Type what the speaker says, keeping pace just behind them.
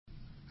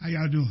How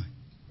y'all doing?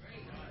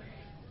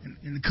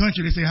 In the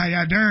country, they say, how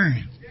y'all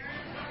doing?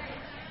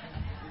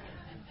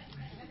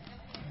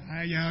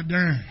 How y'all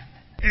doing?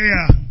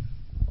 Yeah.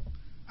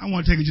 I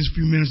want to take just a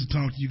few minutes to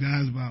talk to you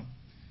guys about,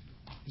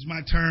 it's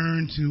my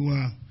turn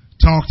to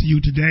talk to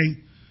you today.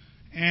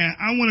 And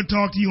I want to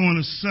talk to you on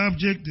a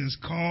subject that's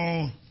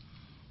called,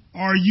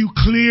 are you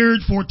cleared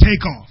for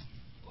takeoff?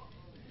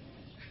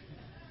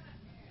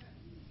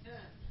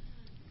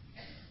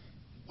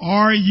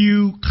 Are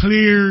you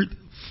cleared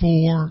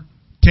for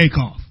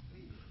takeoff?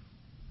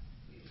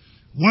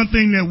 One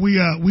thing that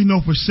we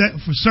know for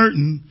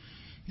certain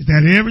is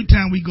that every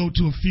time we go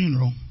to a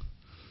funeral,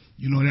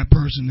 you know that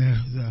person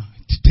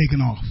is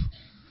taken off.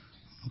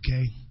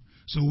 Okay?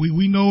 So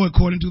we know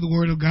according to the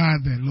Word of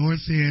God that Lord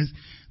says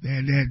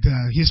that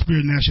His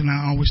Spirit now shall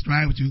not always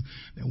strive with you,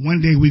 that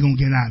one day we're going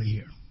to get out of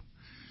here.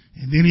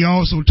 And then He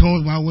also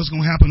told us about what's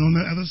going to happen on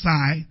the other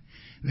side,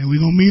 that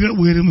we're going to meet up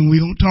with Him and we're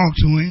going to talk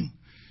to Him.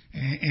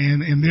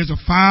 And there's a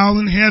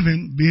file in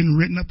heaven being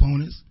written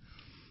upon us.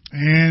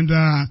 And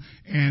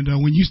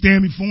when you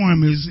stand before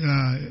Him,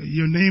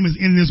 your name is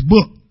in this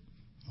book.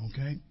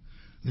 Okay?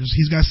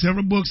 He's got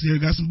several books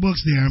there. Got some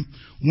books there.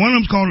 One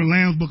of them's called the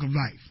Lamb's Book of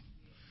Life.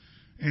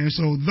 And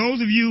so those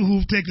of you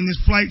who've taken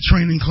this flight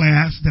training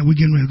class that we're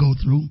getting ready to go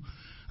through,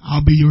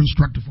 I'll be your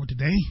instructor for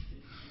today.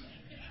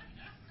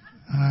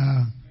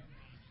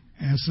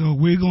 And so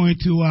we're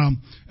going to,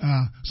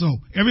 so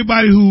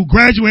everybody who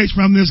graduates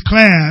from this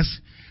class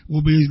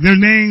their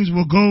names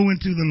will go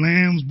into the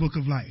Lamb's Book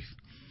of Life.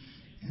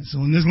 And so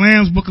in this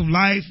Lamb's Book of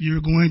Life,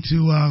 you're going to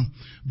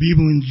be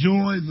able to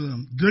enjoy the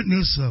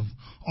goodness of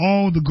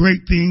all the great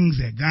things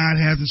that God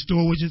has in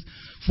store with us.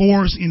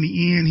 For us, in the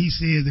end, He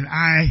says that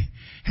eye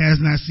has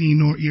not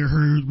seen nor ear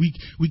heard. We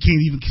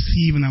can't even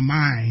conceive in our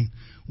mind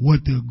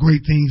what the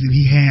great things that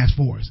He has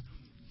for us.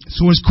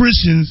 So as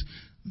Christians,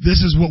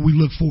 this is what we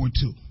look forward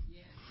to.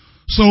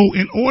 So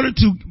in order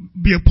to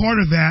be a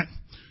part of that,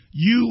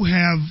 you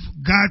have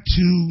got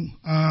to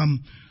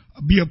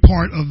be a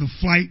part of the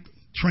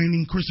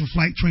Christian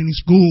flight training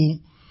school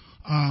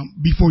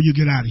before you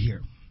get out of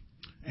here.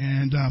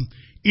 And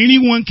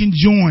anyone can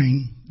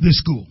join this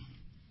school.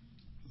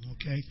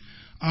 Okay.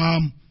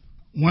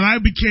 When I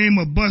became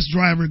a bus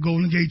driver at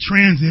Golden Gate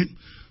Transit,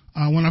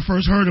 when I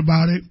first heard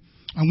about it,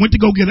 I went to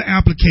go get an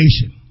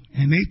application.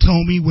 And they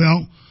told me,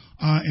 well,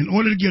 in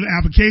order to get an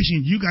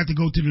application, you got to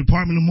go to the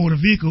Department of Motor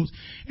Vehicles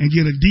and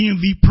get a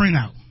DMV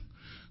printout.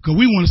 Because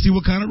we want to see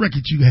what kind of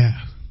record you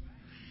have.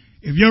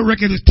 If your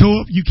record is tore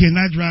up, you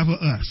cannot drive for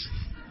us.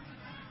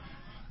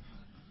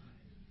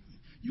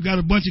 You got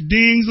a bunch of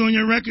dings on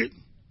your record,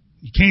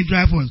 you can't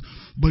drive for us.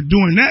 But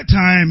during that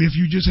time, if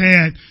you just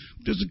had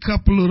just a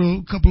couple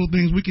of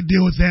things, we could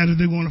deal with that. If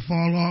they want to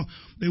fall off,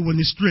 they weren't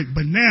as strict.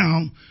 But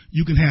now,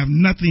 you can have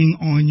nothing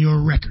on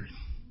your record.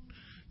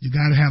 You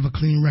got to have a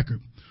clean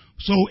record.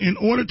 So in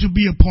order to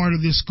be a part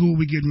of this school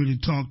we're getting ready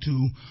to talk to,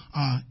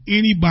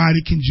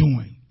 anybody can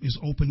join. It's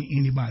open to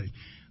anybody.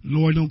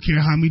 Lord don't care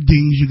how many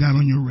dings you got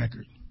on your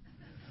record.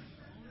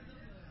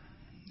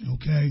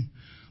 Okay?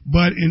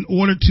 But in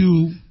order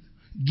to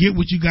get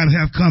what you got to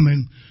have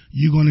coming,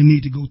 you're going to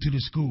need to go to the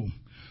school.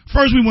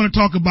 First we want to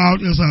talk about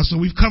is, so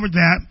we've covered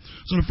that.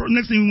 So the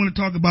next thing we want to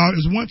talk about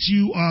is once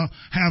you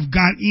have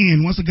got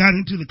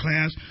into the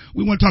class,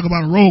 we want to talk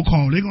about a roll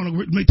call. They're going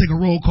to take a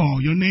roll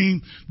call. Your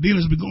name then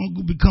is going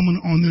to be coming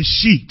on this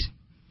sheet.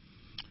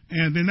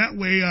 And then that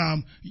way,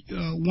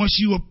 once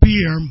you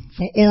appear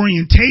for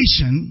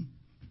orientation,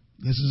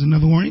 this is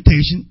another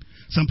orientation.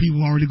 Some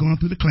people have already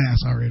gone through the class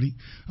already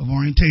of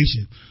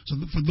orientation. So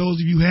for those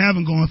of you who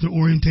haven't gone through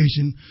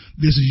orientation,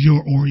 this is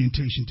your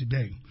orientation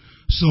today.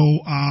 So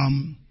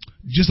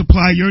just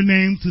apply your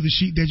name to the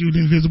sheet the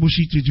invisible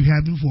sheet that you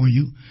have before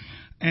you.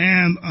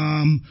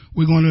 And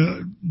we're going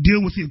to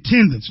deal with the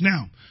attendance.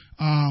 Now,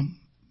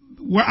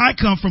 where I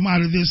come from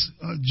out of this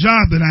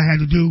job that I had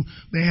to do,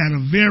 they had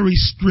a very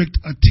strict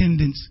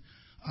attendance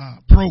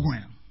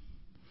program.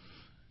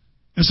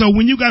 And so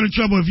when you got in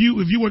trouble, if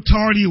you were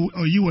tardy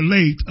or you were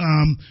late,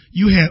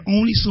 you had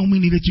only so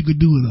many that you could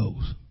do of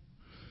those.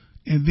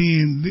 And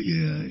then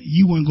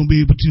you weren't going to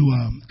be able to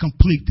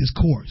complete this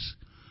course.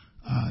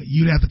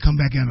 You'd have to come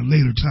back at a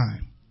later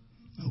time.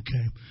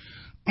 Okay.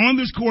 On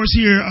this course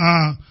here,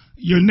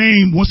 your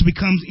name, once it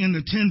becomes in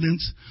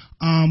attendance,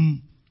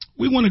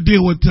 we want to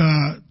deal with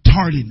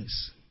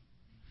tardiness.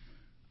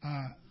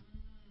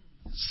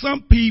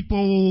 Some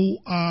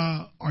people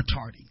are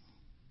tardy.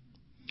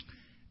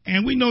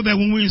 And we know that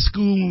when we're in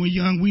school, when we're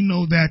young, we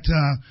know that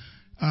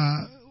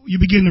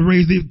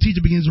the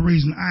teacher begins to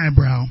raise an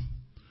eyebrow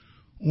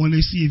when they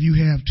see if you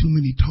have too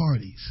many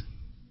tardies.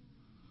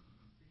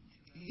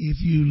 If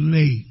you're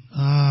late.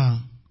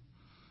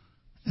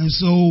 And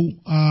so,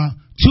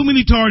 too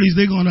many tardies,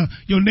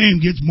 your name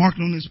gets marked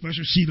on this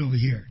special sheet over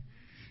here.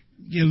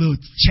 Get a little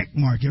check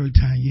mark every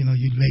time, you're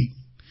late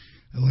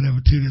or whatever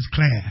to this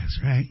class,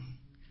 right?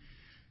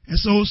 And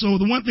so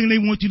the one thing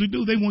they want you to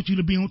do, they want you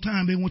to be on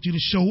time. They want you to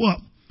show up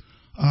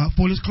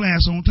for this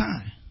class on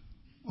time.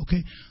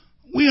 Okay?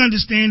 We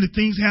understand that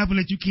things happen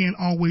that you can't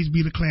always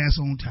be to class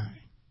on time.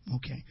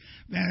 Okay,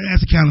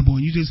 that's accountable.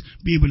 And you just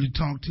be able to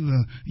talk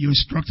to your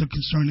instructor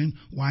concerning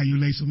why you're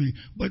late so many.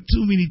 But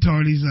too many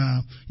tardies,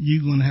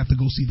 you're going to have to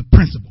go see the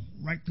principal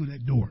right through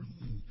that door.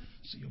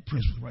 See your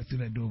principal right through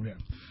that door over there.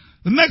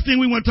 The next thing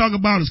we want to talk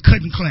about is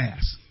cutting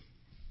class.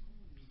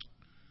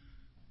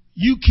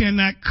 You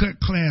cannot cut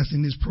class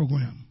in this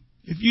program.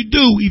 If you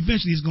do,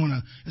 eventually it's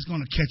gonna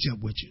catch up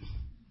with you.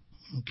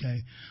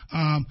 Okay,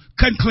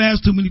 cutting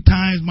class too many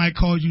times might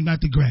cause you not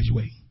to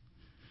graduate.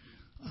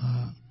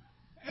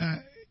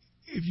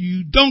 If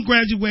you don't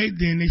graduate,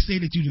 then they say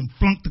that you didn't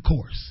flunk the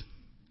course.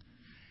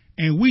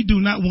 And we do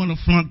not want to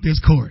flunk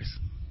this course.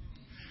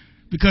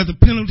 Because the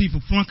penalty for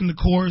flunking the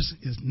course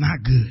is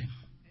not good.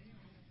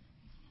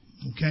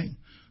 Okay?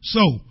 So,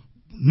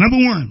 number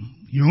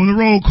one, you're on the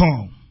roll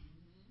call.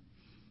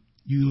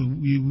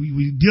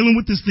 We're dealing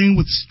with this thing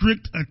with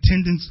strict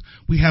attendance.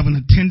 We have an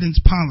attendance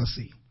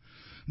policy.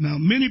 Now,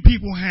 many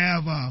people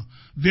have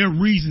their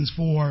reasons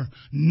for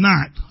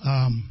not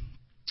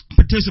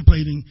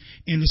participating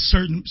in a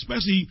certain,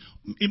 especially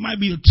it might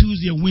be a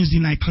Tuesday or Wednesday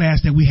night class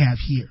that we have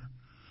here.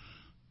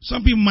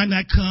 Some people might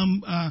not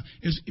come.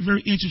 It's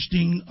very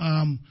interesting,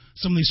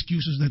 some of the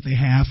excuses that they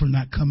have for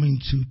not coming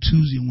to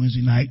Tuesday and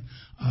Wednesday night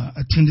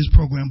attendance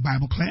program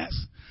Bible class.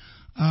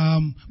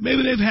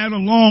 Maybe they've had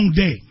a long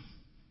day.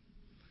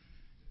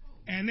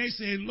 And they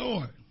say,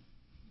 Lord,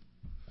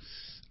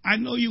 I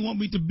know you want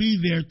me to be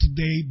there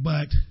today,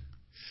 but,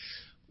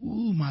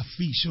 my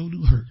feet sure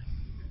do hurt.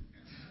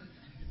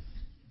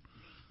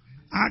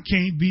 I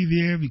can't be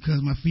there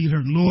because my feet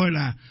hurt. Lord,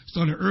 I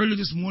started early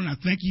this morning. I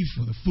thank you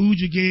for the food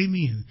you gave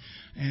me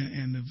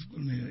and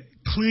the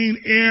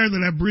clean air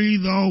that I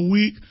breathed all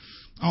week,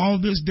 all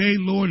this day,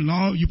 Lord, and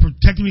all you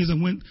protected me as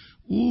I went.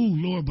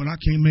 Lord, but I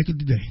can't make it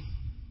today.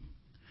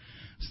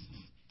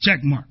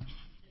 Check mark.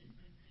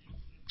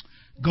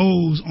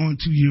 Goes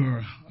onto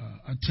your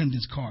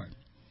attendance card.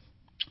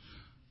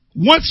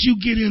 Once you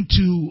get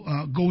into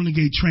Golden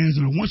Gate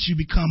Transit, or once you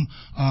become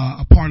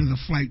a part of the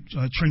flight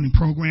training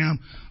program,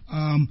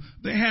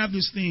 they have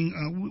this thing.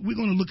 We're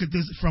going to look at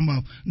this from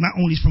not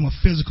only from a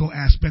physical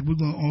aspect, we're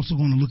also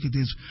going to look at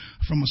this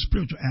from a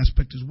spiritual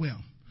aspect as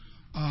well.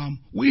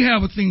 We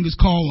have a thing that's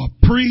called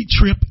a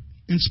pre-trip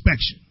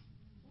inspection.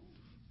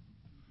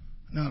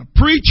 Now, a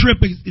pre-trip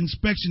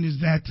inspection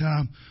is that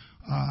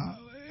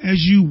as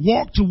you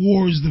walk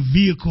towards the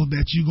vehicle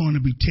that you're going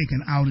to be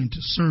taken out into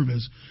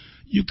service,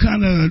 you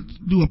kind of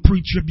do a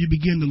pre-trip. You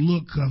begin to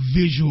look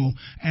visual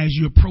as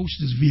you approach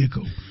this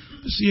vehicle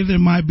to see if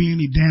there might be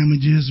any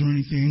damages or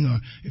anything, or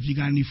if you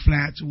got any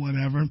flats or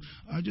whatever,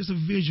 just a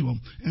visual.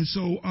 And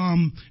so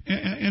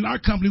in our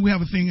company, we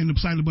have a thing in the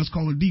side of the bus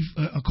called a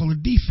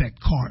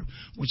defect card,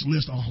 which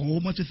lists a whole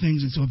bunch of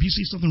things. And so if you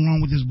see something wrong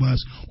with this bus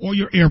or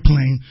your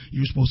airplane,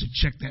 you're supposed to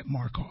check that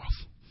mark off.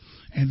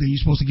 And then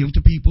you're supposed to give it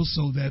to people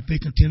so that they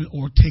can attend it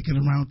or take it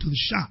around to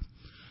the shop.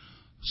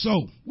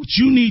 So what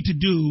you need to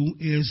do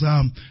is,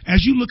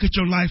 as you look at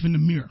your life in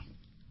the mirror,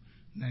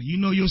 now you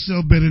know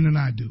yourself better than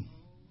I do.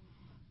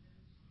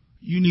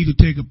 You need to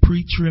take a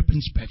pre-trip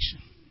inspection.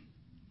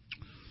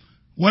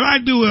 What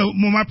I do with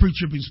my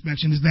pre-trip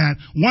inspection is that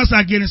once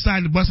I get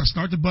inside the bus, I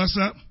start the bus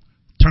up,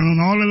 turn on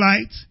all the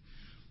lights,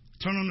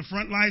 turn on the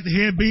front lights, the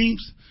head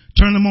beams,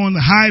 turn them on the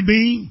high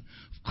beam,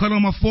 cut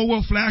on my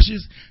four-wheel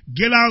flashes,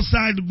 get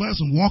outside the bus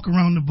and walk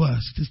around the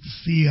bus just to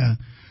see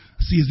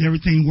is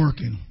everything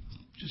working.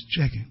 Just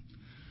checking.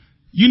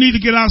 You need to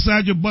get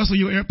outside your bus or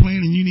your airplane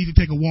and you need to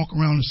take a walk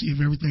around and see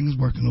if everything is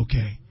working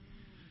okay.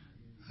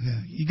 Yeah.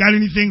 You got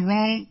anything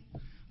wrong?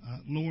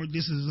 Lord,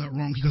 this is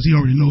wrong, because he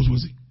already knows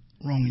what's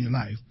wrong in your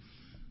life.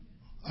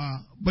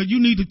 But you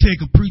need to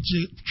take a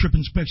pre-trip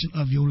inspection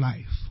of your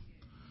life.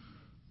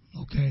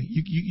 Okay,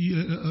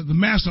 the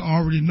master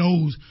already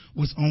knows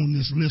what's on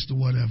this list or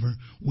whatever.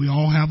 We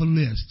all have a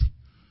list.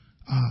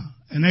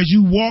 And as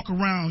you walk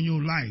around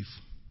your life,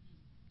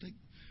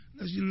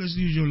 let's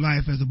use your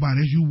life as a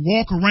body. As you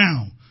walk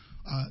around,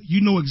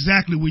 you know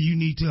exactly where you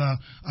need to.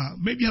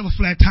 Maybe you have a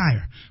flat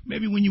tire.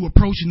 Maybe when you were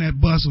approaching that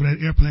bus or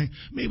that airplane,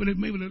 maybe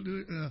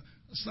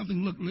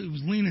something it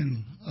was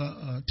leaning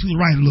to the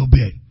right a little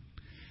bit.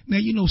 Now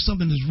you know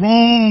something is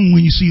wrong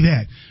when you see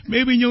that.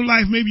 Maybe in your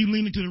life, maybe you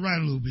leaning to the right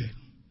a little bit.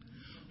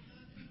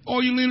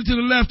 Or you leaning to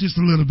the left just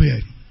a little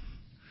bit.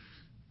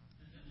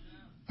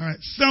 All right,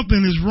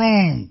 something is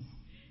wrong.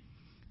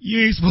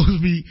 You ain't supposed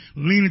to be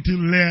leaning to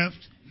the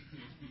left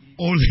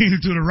or leaning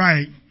to the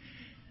right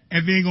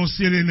and then going to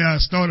sit in there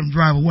and start them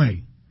drive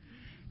away.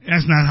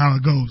 That's not how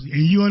it goes.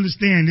 And you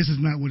understand this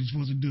is not what you're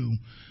supposed to do.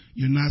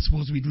 You're not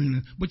supposed to be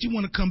leaning, but you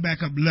want to come back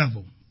up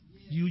level.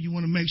 You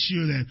want to make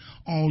sure that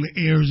all the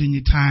air is in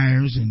your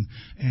tires.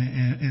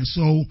 And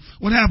so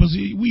what happens,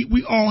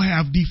 we all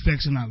have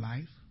defects in our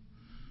life.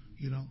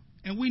 You know,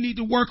 and we need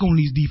to work on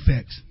these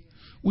defects.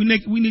 We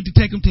need to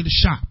take them to the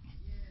shop.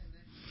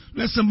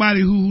 Let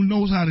somebody who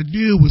knows how to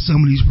deal with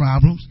some of these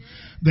problems,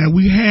 that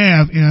we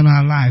have in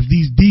our life,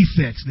 these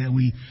defects that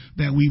we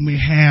may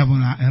have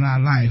in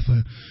our life.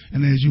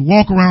 And as you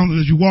walk around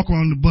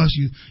the bus,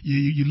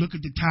 you look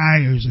at the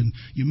tires and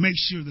you make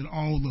sure that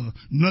all the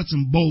nuts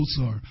and bolts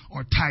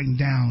are tightened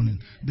down and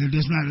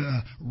there's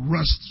not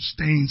rust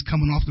stains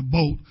coming off the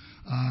boat.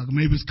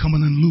 Maybe it's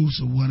coming in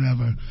loose or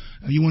whatever.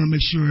 You want to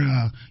make sure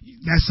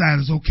that side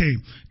is okay.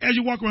 As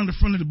you walk around the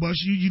front of the bus,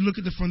 you look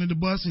at the front of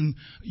the bus and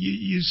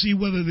you see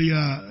whether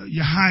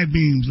your high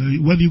beams,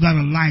 whether you got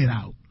a light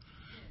out.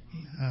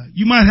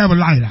 You might have a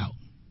light out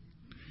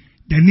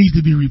that needs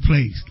to be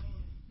replaced.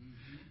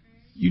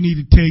 You need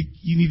to take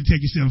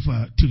yourself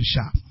to the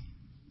shop.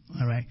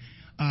 All right.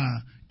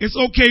 It's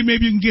okay.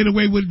 Maybe you can get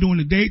away with it during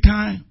the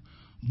daytime.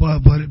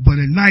 But at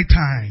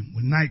nighttime,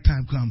 when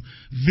nighttime comes,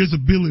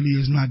 visibility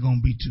is not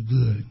going to be too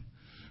good.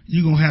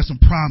 You're going to have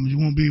some problems. You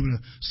won't be able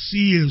to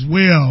see as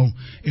well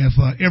if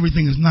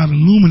everything is not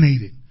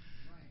illuminated.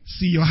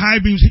 See, your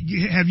high beams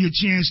have you a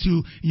chance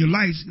to, your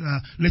lights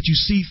let you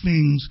see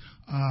things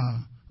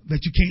that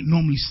you can't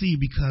normally see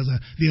because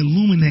they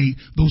illuminate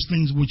those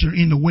things which are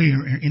in the way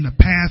or in the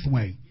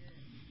pathway.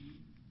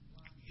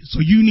 So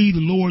you need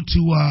the Lord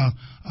to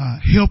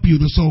help you.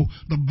 So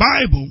the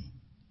Bible,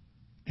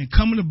 and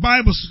coming to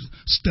Bible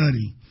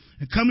study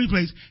and coming to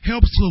place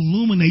helps to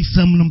illuminate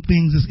some of them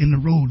things that's in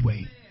the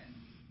roadway.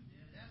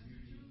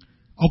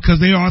 Oh, because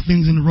there are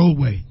things in the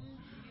roadway.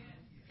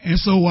 And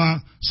so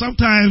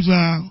sometimes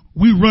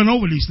we run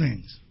over these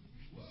things.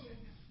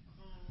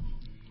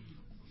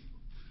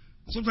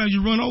 Sometimes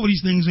you run over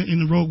these things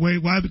in the roadway.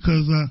 Why?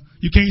 Because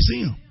you can't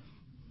see them.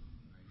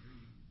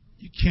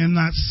 You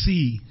cannot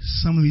see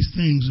some of these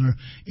things that are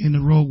in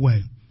the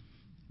roadway.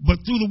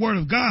 But through the Word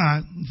of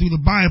God, through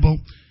the Bible,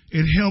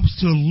 it helps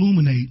to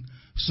illuminate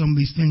some of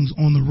these things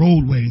on the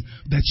roadway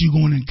that you're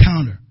going to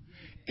encounter.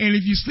 And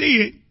if you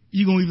see it,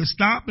 you're going to either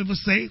stop if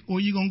it's safe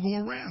or you're going to go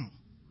around.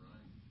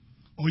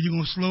 Or you're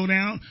going to slow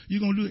down. You're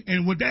going to do it.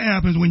 And what that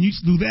happens when you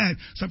do that,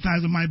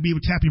 sometimes it might be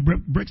able to tap your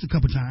brakes a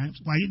couple times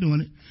while you're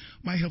doing it.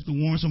 Might help to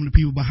warn some of the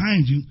people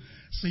behind you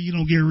so you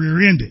don't get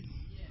rear-ended.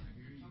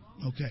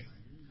 Okay.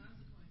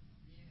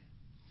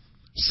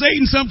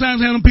 Satan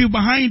sometimes has them people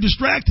behind you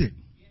distracted.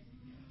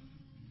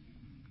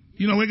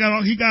 You know,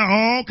 he got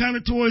all kind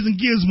of toys and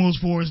gizmos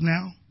for us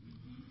now.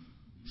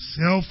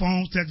 Cell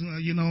phones, texting,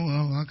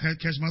 I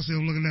catch myself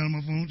looking down at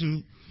my phone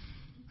too.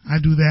 I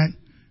do that.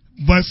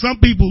 But some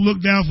people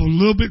look down for a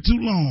little bit too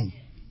long.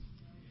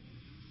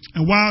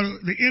 And while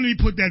the enemy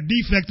put that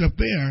defect up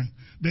there,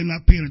 they're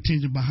not paying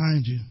attention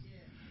behind you.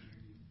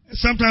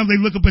 Sometimes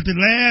they look up at the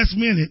last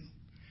minute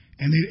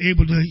and they're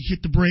able to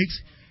hit the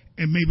brakes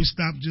and maybe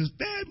stop just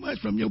that much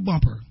from your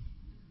bumper.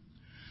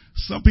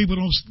 Some people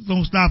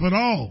don't stop at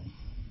all.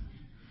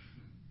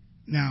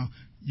 Now,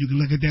 you can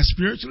look at that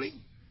spiritually,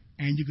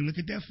 and you can look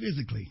at that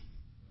physically.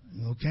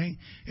 Okay?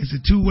 It's a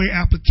two-way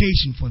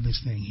application for this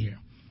thing here.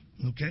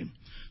 Okay?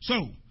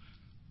 So,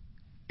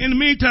 in the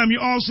meantime, you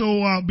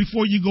also,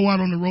 before you go out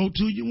on the road,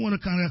 too, you want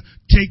to kind of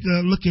take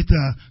a look at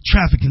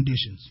traffic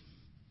conditions,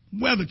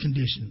 weather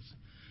conditions.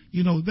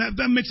 You know,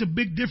 that makes a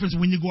big difference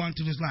when you go out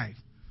into this life.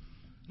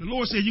 The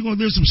Lord said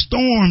there's some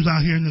storms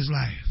out here in this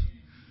life.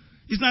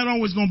 It's not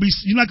always going to be,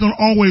 you're not going to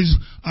always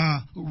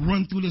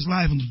run through this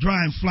life and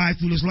drive and fly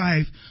through this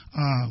life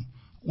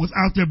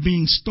without there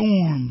being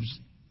storms.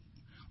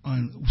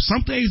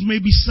 Some days may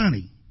be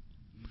sunny.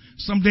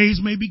 Some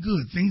days may be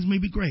good. Things may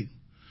be great.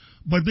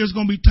 But there's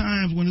going to be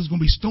times when there's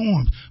going to be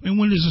storms. And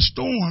when there's a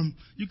storm,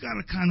 you got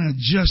to kind of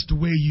adjust the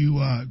way you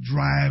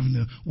drive and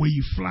the way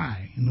you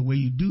fly and the way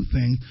you do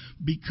things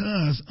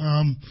because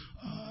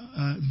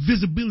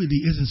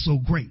visibility isn't so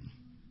great.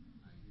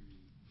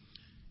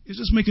 Is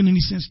this making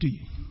any sense to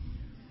you?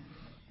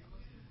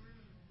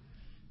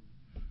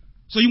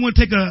 So you want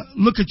to take a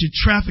look at your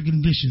traffic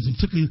conditions.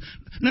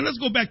 Now let's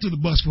go back to the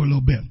bus for a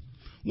little bit.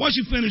 Once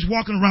you finish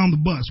walking around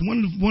the bus,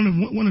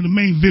 one of the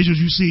main visuals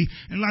you see,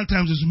 and a lot of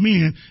times it's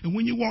men, and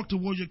when you walk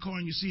towards your car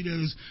and you see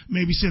there's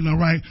maybe sitting all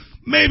right,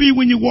 maybe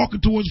when you're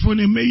walking towards the front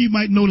end, maybe you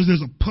might notice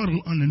there's a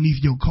puddle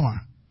underneath your car.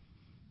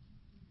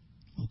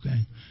 Okay?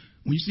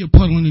 When you see a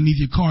puddle underneath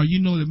your car, you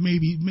know that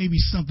maybe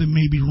something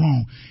may be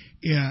wrong.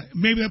 Yeah,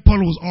 maybe that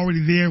puddle was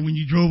already there when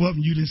you drove up and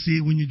you didn't see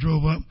it when you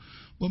drove up.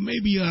 But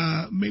maybe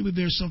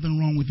there's something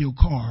wrong with your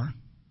car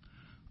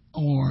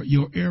or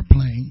your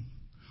airplane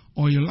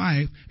or your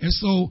life. And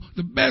so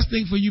the best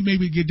thing for you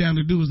maybe to get down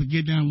to do is to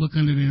get down and look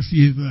under there and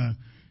see if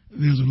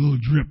there's a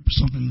little drip or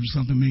something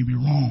may be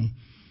wrong.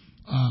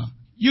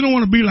 You don't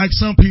want to be like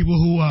some people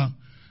who,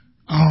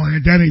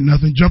 that ain't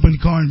nothing. Jump in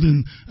the car and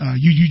then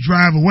you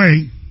drive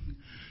away,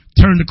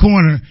 turn the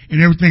corner,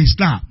 and everything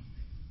stopped.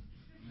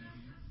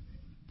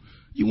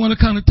 You want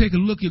to kind of take a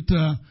look at,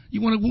 you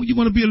want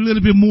to be a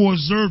little bit more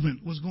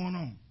observant what's going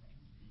on.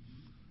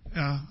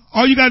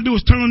 All you got to do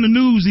is turn on the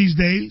news these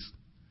days,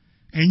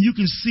 and you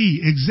can see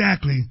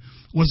exactly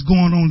what's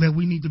going on that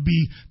we need to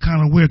be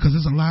kind of aware, because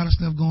there's a lot of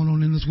stuff going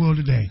on in this world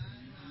today.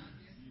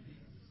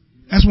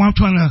 That's why I'm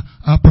trying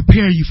to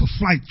prepare you for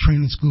flight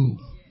training school.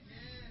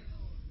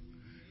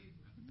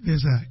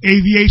 there's a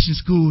aviation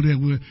school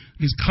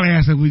this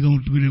class that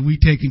we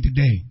taking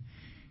today.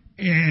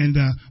 And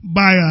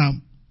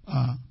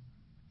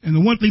and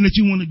the one thing that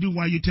you want to do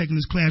while you're taking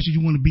this class is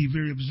you want to be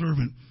very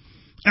observant.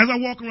 As I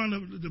walk around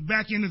the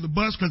back end of the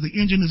bus, because the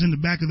engine is in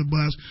the back of the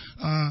bus,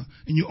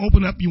 and you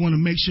open up, you want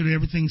to make sure that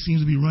everything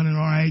seems to be running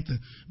all right. The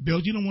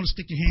belt, you don't want to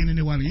stick your hand in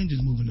there while the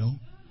engine's moving, though.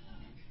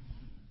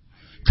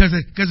 Because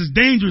it's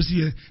dangerous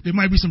here. There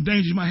might be some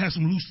danger. You might have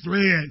some loose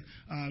thread,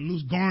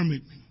 loose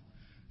garment.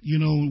 You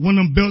know, one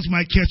of them belts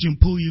might catch you and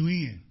pull you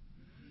in.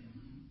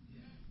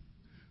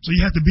 So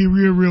you have to be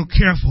real, real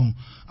careful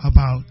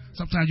about.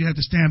 Sometimes you have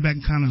to stand back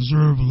and kind of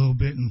observe a little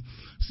bit and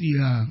see.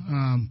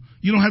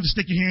 You don't have to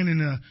stick your hand in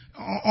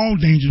all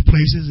dangerous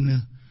places, and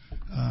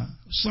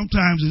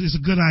sometimes it's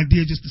a good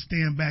idea just to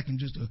stand back and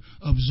just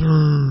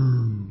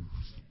observe.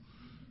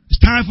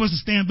 It's time for us to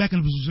stand back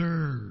and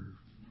observe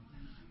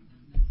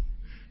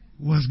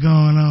what's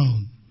going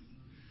on.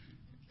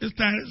 It's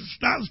time.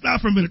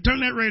 Stop for a minute.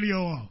 Turn that radio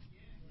off.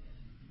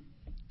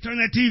 Turn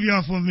that TV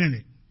off for a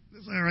minute.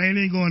 It's all right. It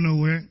ain't going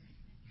nowhere.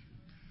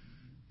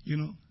 You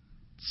know,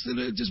 sit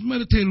there, just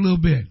meditate a little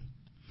bit.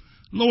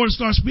 Lord,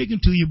 start speaking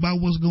to you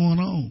about what's going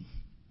on.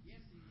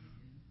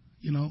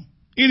 You know,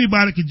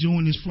 anybody could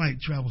join this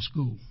flight travel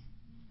school.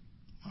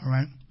 All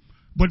right.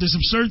 But there's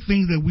some certain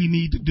things that we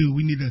need to do.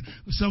 We need to,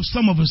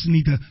 some of us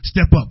need to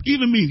step up.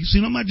 Even me.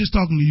 See, I'm not just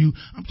talking to you.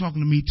 I'm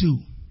talking to me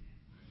too.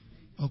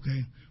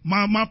 Okay.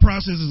 My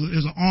process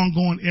is an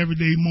ongoing,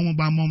 everyday, moment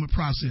by moment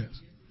process.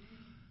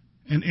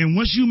 And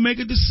once you make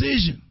a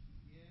decision,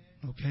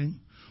 okay,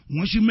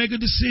 once you make a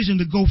decision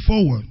to go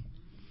forward,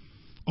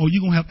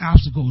 you're going to have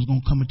obstacles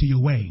going to come into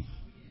your way.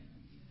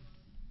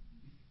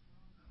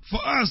 For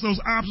us, those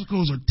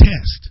obstacles are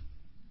tests.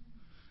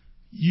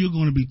 You're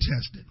going to be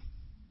tested.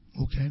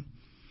 Okay?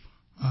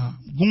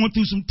 Going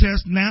through some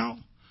tests now,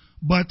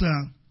 but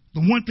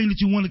the one thing that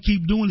you want to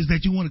keep doing is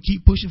that you want to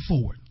keep pushing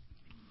forward.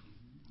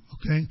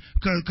 Okay?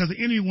 Because the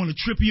enemy want to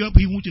trip you up.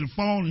 He wants you to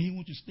fall, and he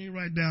wants you to stay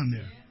right down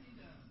there.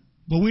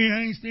 But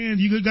I ain't staying.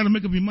 You got to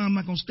make up your mind, I'm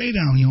not going to stay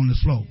down here on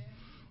this floor.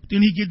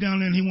 Then he get down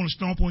there and he want to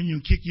stomp on you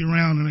and kick you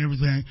around and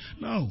everything.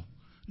 No.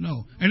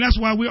 And that's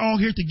why we're all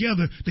here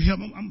together to help.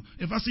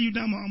 If I see you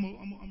down, I'm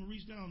going to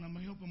reach down and I'm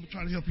going to help. I'm going to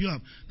try to help you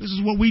up. This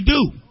is what we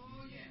do.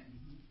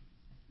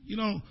 You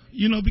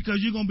know,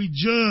 because you're going to be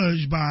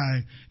judged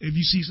by if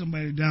you see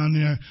somebody down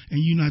there and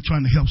you're not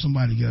trying to help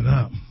somebody get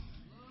up.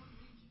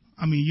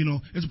 I mean, you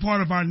know, it's a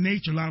part of our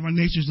nature. A lot of our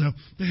nature is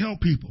to help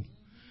people.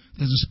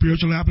 There's a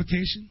spiritual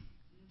application.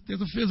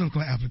 There's a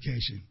physical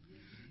application.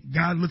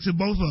 God looks at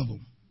both of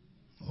them.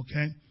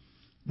 Okay?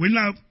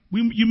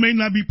 You may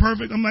not be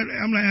perfect. I'm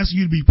not asking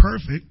you to be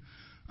perfect.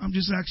 I'm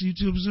just asking you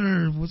to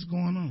observe what's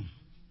going on.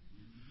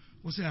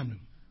 What's happening?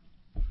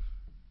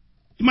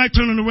 You might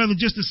turn on the weather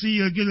just to see,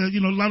 a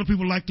lot of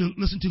people like to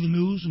listen to the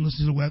news and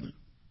listen to the weather.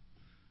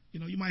 You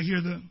know, you might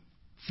hear the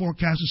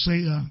forecaster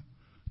say,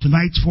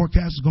 tonight's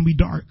forecast is going to be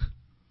dark.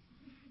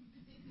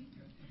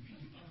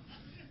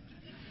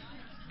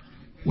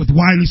 With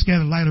widely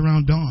scattered light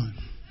around dawn.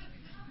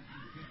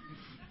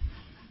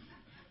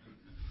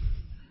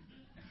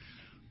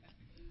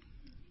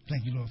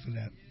 Thank you, Lord, for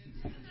that.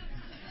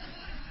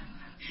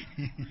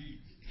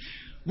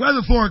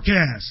 Weather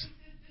forecast.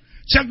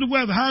 Check the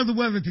weather. How's the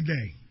weather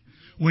today?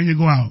 When you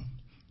go out.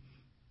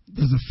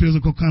 There's a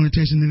physical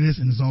connotation to this,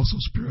 and it's also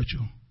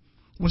spiritual.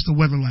 What's the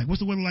weather like? What's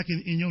the weather like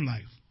in your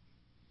life?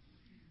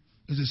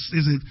 Do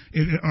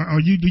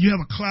you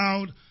have a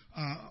cloud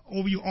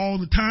over you all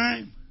the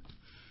time?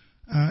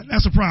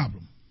 That's a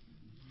problem.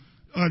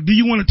 Do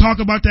you want to talk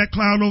about that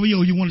cloud over you,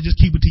 or you want to just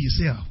keep it to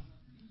yourself?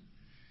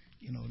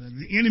 You know,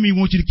 the enemy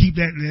wants you to keep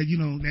that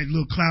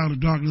little cloud of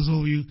darkness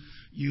over you,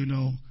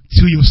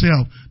 to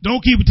yourself.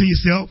 Don't keep it to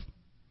yourself.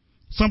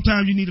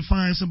 Sometimes you need to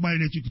find somebody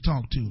that you can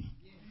talk to.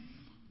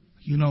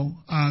 You know,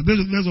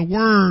 there's a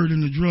word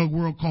in the drug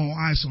world called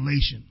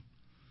isolation.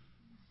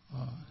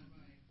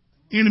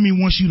 Enemy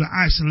wants you to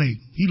isolate.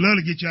 He love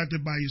to get you out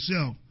there by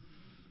yourself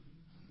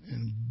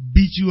and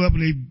beat you up,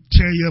 and they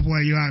tear you up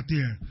while you're out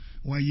there,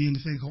 while you're in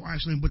the thing called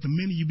isolation. But the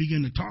minute you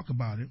begin to talk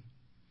about it,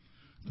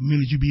 the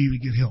minute you be able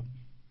to get help.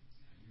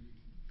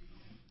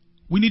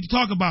 We need to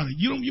talk about it.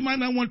 You might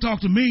not want to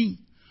talk to me,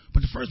 but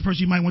the first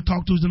person you might want to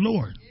talk to is the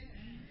Lord.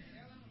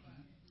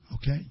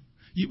 Okay?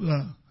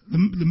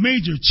 The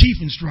major chief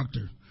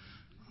instructor,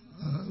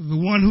 the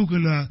one who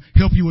can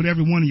help you with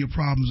every one of your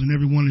problems and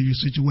every one of your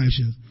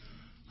situations.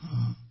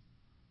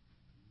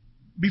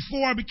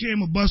 Before I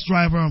became a bus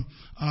driver,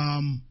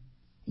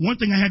 one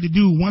thing I had to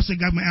do once I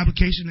got my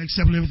application and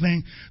accepted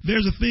everything,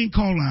 there's a thing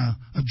called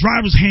a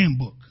driver's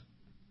handbook.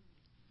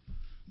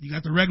 You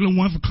got the regular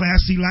one for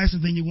Class C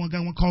license, then you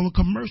got one called a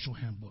commercial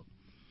handbook.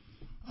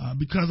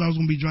 Because I was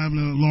going to be driving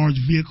a large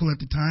vehicle at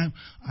the time,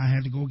 I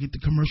had to go get the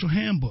commercial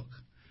handbook.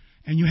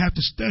 And you have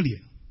to study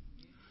it.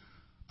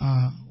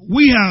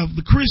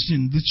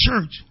 The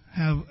church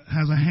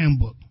has a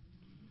handbook.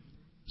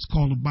 It's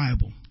called the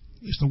Bible.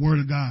 It's the Word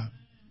of God.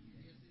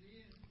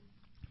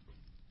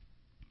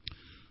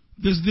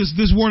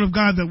 This Word of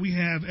God that we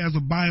have as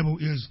a Bible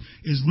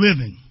is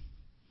living.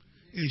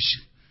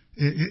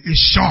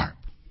 It's sharp.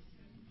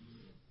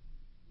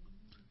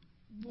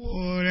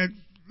 Boy,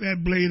 that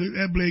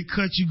blade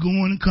cuts you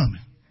going and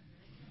coming.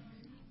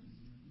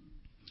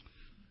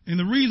 And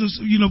the reasons,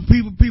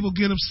 people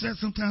get upset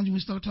sometimes when we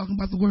start talking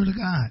about the Word of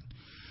God.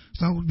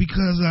 So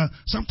because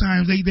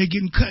sometimes they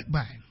getting cut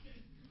by it.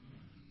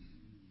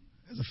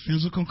 There's a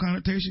physical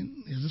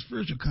connotation. There's a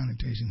spiritual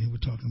connotation here we're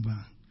talking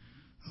about.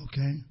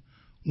 Okay?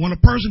 When a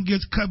person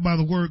gets cut by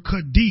the word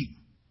cut deep,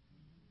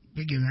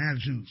 they get an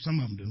attitude. Some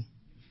of them do.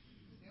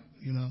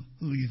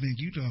 Who do you think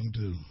you're talking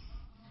to?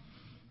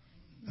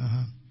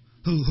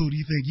 Who do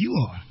you think you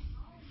are?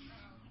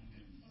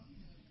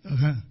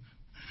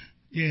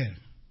 Yeah,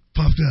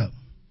 puffed up.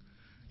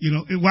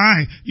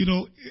 Why?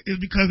 It's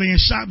because they in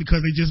shock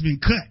because they just been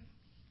cut.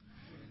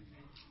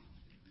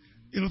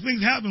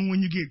 Things happen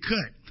when you get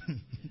cut.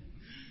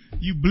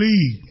 You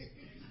bleed.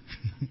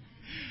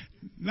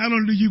 Not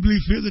only do you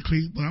bleed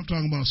physically, but I'm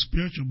talking about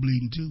spiritual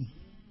bleeding too.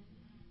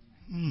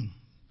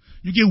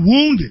 You get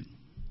wounded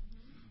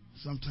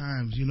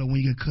sometimes, when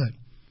you get cut.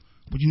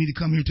 But you need to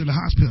come here to the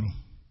hospital.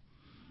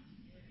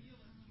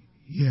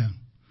 Yeah.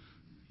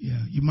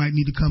 You might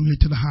need to come here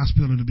to the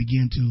hospital to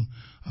begin to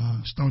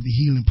start the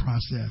healing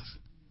process.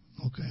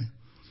 Okay.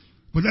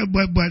 But at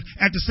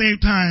the same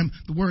time,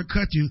 the word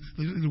cut you,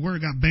 the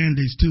word got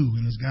band-aids too,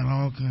 and it's got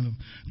all kind of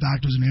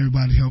doctors and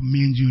everybody to help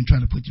mend you and try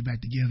to put you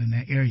back together in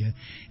that area.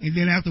 And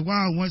then after a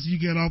while, once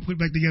you get all put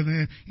back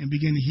together and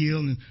begin to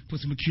heal and put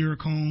some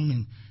Mercurochrome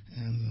and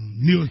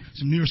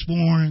some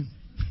Neosporin.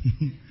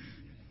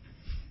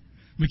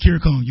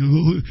 Mercurochrome.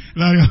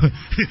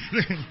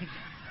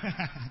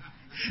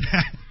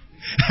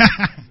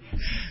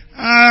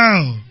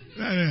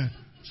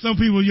 Some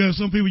people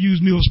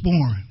use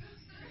Neosporin.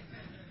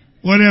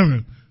 Whatever.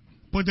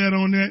 Put that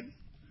on that.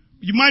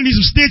 You might need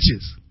some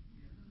stitches.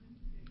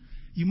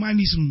 You might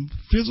need some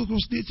physical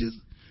stitches,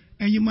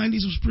 and you might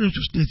need some spiritual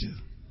stitches.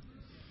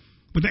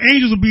 But the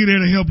angels will be there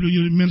to help you,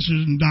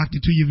 ministers and doctor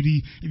to you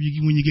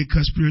when you get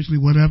cut spiritually,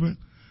 whatever.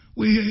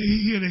 We're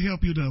here to help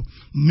you to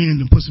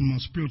mend and put some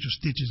spiritual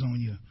stitches on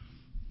you.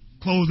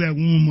 Close that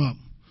wound up.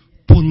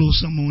 Put a little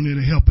something on there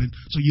to help it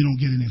so you don't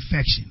get an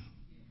infection.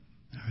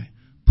 All right.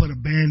 Put a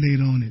Band-Aid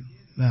on it.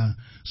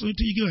 So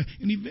until you get it.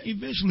 And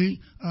eventually,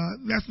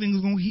 that thing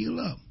is going to heal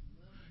up.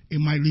 It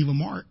might leave a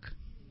mark.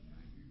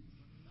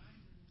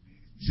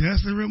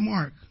 Just a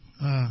remark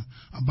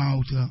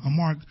about a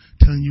mark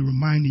telling you,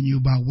 reminding you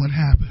about what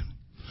happened.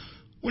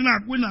 We're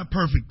not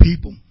perfect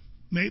people,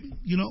 maybe,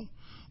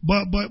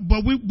 but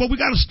we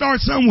got to start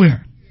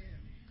somewhere.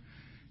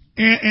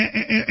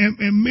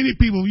 And many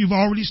people, you've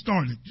already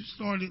started. You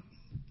started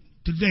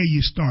today.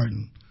 You're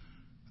starting.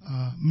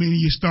 Many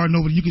you're starting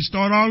over. You can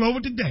start all over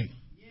today.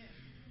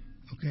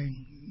 Okay,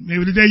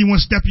 maybe today you want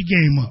to step your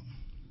game up.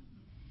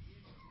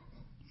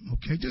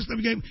 Okay, just step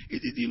your game.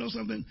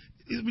 Something.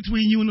 It's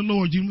between you and the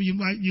Lord. You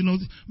might,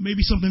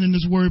 maybe something in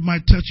this word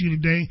might touch you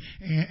today,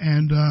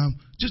 and I'm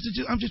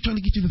just trying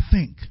to get you to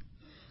think.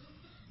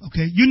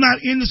 Okay, you're not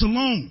in this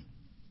alone.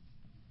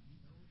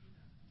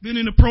 Been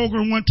in the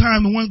program one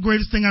time, the one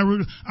greatest thing I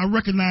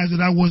recognized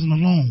that I wasn't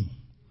alone.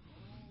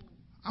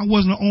 I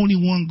wasn't the only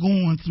one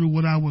going through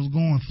what I was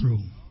going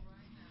through.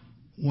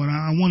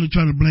 I wanted to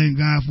try to blame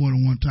God for it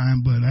at one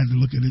time, but I had to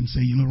look at it and say,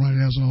 right,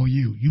 that's all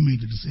you. You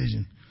made the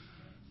decision.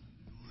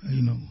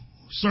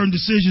 Certain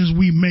decisions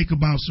we make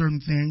about certain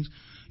things,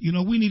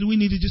 we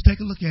need to just take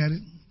a look at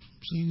it.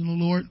 Say,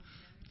 Lord,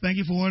 thank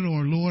you for it,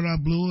 or Lord,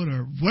 I blew it,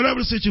 or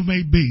whatever the situation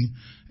may be.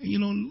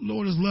 And,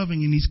 Lord is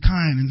loving and He's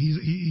kind and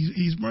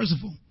He's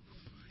merciful.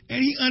 And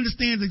He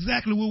understands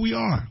exactly where we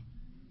are.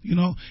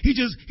 He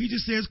just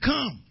says,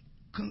 come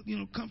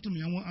to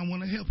me. I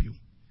want to help you.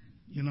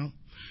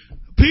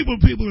 People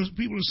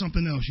are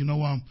something else.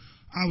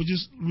 I was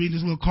just reading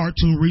this little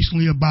cartoon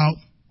recently about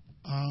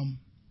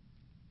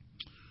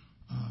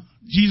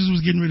Jesus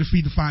was getting ready to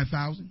feed the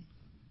 5,000,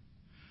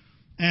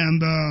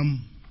 and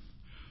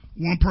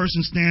one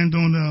person standing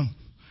on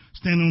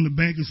the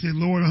bank and said,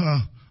 "Lord,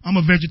 I'm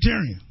a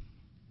vegetarian."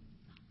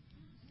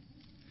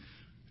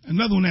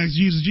 Another one asked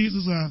Jesus,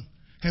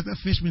 "Has that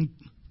fish been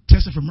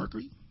tested for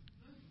mercury?"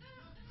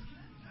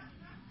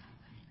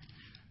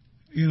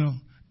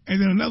 And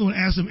then another one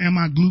asked him, "Am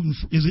I gluten?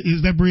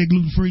 Is that bread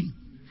gluten free?"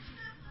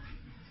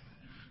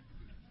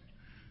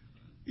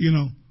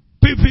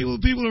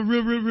 People are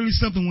really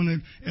something when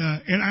they,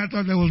 and I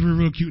thought that was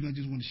real cute, and I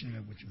just want to share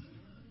that with you.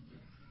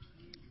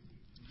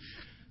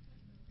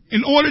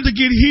 In order to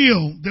get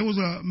healed, there was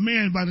a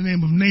man by the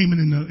name of Naaman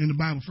in the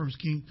Bible, 1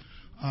 King,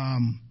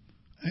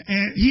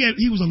 and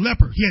he was a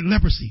leper. He had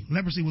leprosy.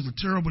 Leprosy was a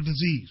terrible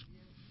disease.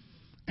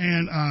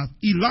 And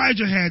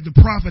Elijah the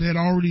prophet had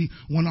already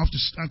went off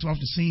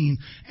the scene,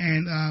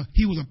 and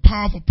he was a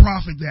powerful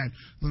prophet that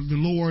the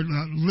Lord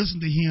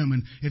listened to him.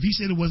 And if he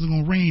said it wasn't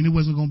going to rain, it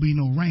wasn't going to be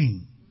no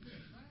rain.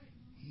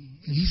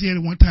 And he said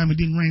at one time it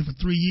didn't rain for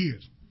 3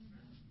 years.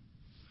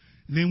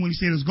 And then when he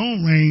said it was going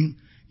to rain,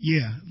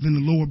 then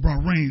the Lord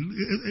brought rain.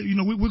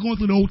 We're going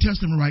through the Old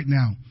Testament right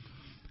now,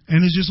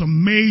 and it's just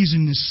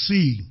amazing to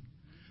see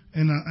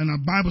in a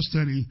Bible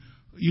study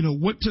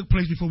what took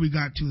place before we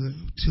got to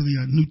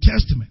the New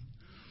Testament,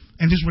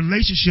 and this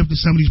relationship that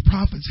some of these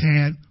prophets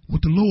had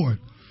with the Lord,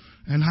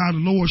 and how the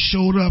Lord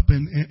showed up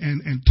and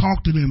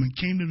talked to them and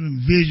came to them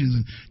in visions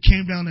and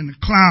came down in the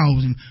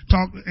clouds and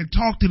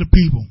talked to the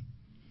people.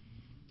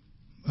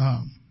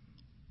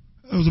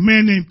 There was a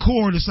man named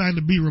Korah decided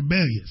to be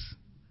rebellious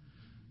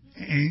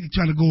and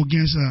try to go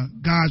against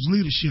God's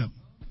leadership.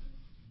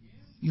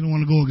 You don't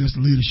want to go against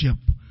the leadership.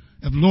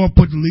 If the Lord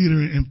put the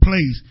leader in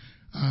place,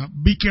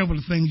 be careful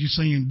of the things you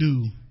say and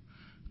do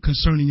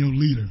concerning your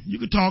leader. You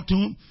can talk to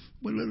him,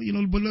 but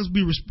let's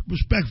be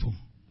respectful.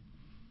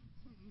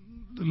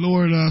 The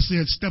Lord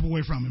said, step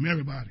away from him,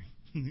 everybody.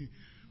 The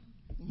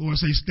Lord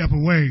said, step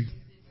away.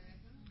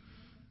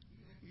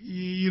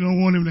 You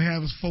don't want him to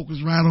have his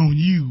focus right on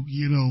you,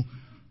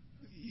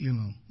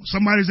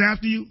 Somebody's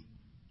after you,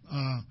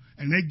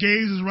 and their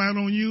gaze is right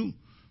on you.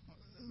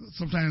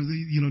 Sometimes,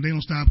 they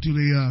don't stop till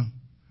they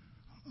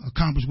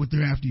accomplish what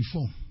they're after you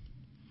for.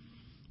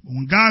 But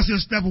when God said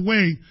step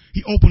away,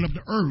 he opened up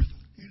the earth.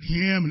 And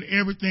him and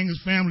everything,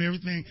 his family,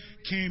 everything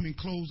came and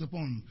closed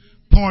upon him.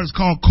 Part is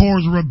called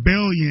Korah's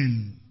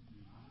rebellion.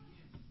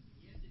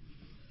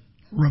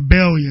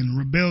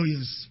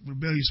 Rebellious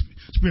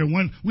spirit.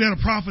 We had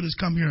a prophetess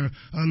come here,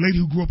 a lady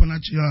who grew up and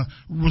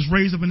was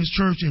raised up in this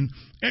church, and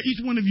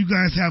each one of you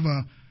guys have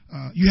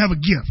a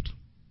gift,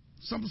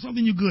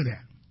 something you're good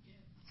at.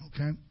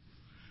 Okay.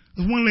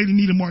 There's one lady,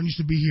 Nita Martin, used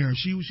to be here.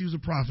 She was a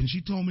prophet. And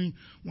she told me,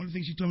 one of the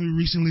things she told me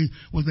recently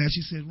was that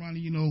she said,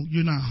 Ronnie,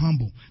 you're not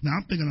humble. Now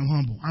I'm thinking I'm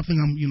humble. I think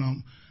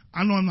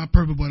I know I'm not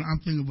perfect, but I'm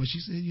thinking, but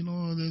she said,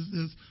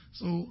 there's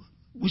so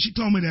when she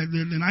told me that,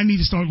 then I need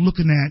to start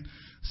looking at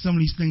some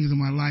of these things in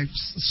my life,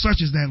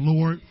 such as that,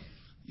 Lord.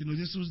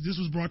 This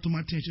was brought to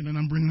my attention, and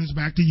I'm bringing this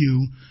back to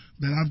you,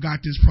 that I've got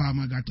this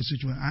problem, I got this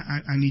situation.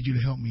 I need you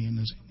to help me in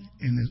this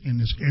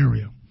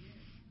area.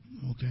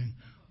 Okay.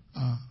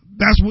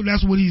 That's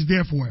what he's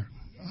there for.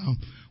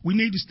 We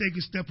need to take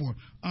a step forward.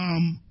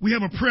 We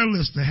have a prayer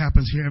list that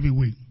happens here every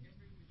week.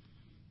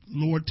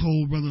 Lord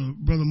told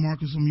Brother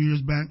Marcus some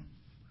years back,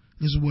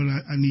 this is what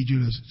I need you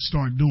to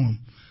start doing.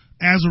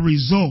 As a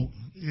result,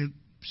 it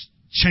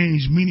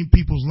changed many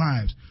people's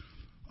lives.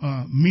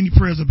 Many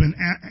prayers have been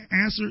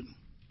answered,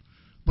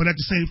 but at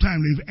the same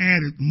time, they've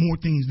added more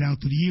things down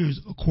through the years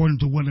according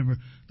to whatever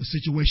the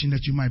situation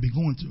that you might be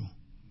going through.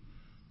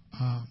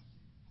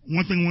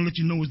 One thing I want to let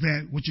you know is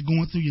that what you're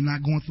going through, you're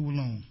not going through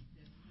alone.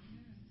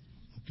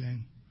 Okay?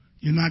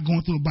 You're not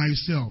going through it by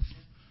yourself.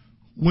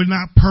 We're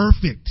not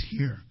perfect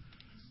here.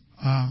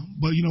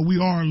 But,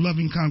 we are a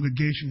loving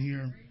congregation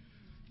here.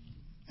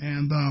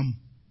 And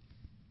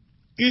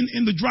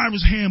in the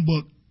driver's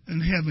handbook in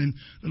heaven,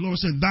 the Lord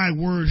said, thy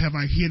word have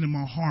I hid in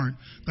my heart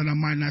that I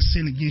might not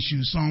sin against you.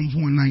 Psalms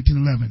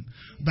 119:11.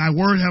 Thy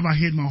word have I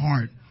hid in my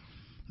heart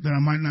that I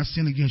might not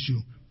sin against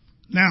you.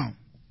 Now,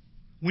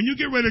 when you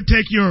get ready to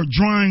take your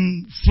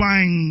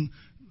flying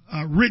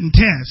written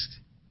test,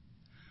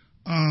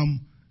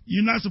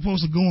 you're not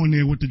supposed to go in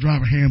there with the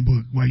driver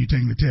handbook while you're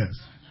taking the test.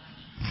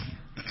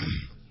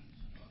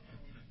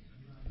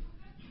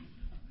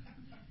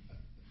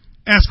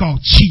 That's called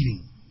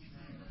cheating.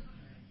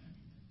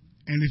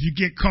 And if you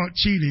get caught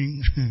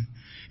cheating,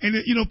 and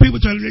people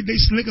they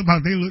slick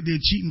about their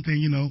cheating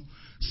thing,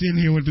 sitting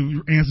here with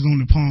the answers on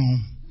the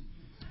palm.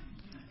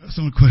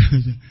 Some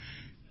question.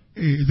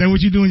 Is that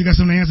what you're doing? You got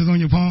some answers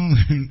on your palm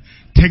and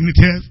taking the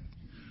test?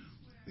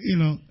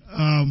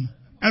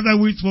 That's what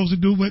we're supposed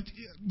to do, but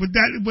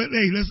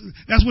hey,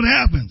 that's what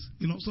happens.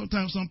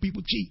 Sometimes some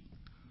people cheat.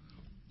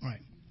 All right.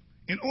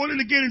 In order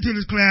to get into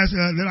this class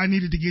that I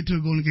needed to get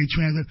to Golden Gate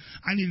Transit,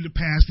 I needed to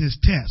pass this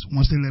test.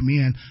 Once they let me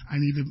in, I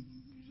need to,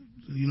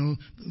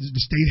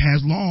 the state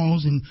has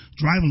laws and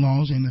driving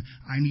laws, and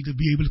I need to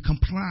be able to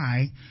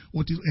comply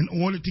with it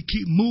in order to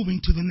keep moving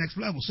to the next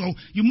level. So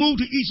you move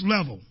to each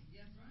level.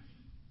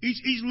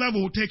 Each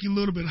level will take you a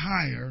little bit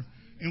higher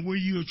and where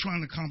you're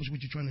trying to accomplish what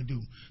you're trying to do.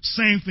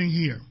 Same thing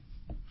here.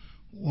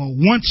 Well,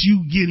 once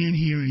you get in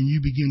here and you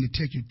begin to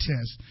take your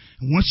test,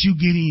 and once you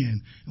get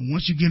in, and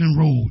once you get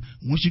enrolled,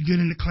 once you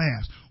get into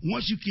class,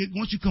 once you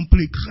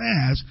complete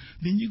class,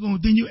 then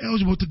you're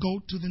eligible to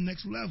go to the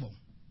next level.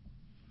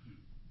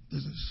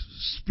 There's a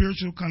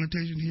spiritual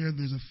connotation here.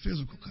 There's a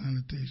physical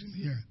connotation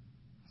here.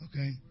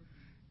 Okay?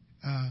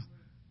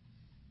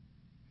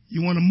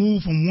 You want to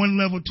move from one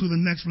level to the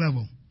next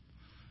level.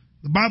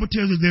 The Bible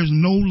tells us there's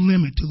no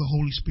limit to the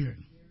Holy Spirit.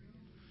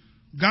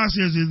 God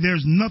says that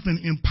there's nothing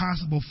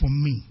impossible for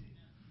me.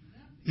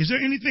 Is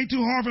there anything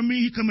too hard for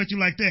me? He come at you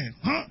like that.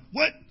 Huh?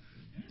 What?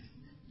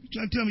 You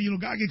trying to tell me,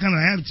 God get kind of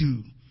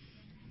attitude.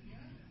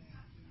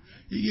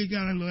 He get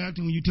kind of a little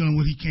attitude when you tell him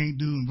what he can't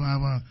do and blah,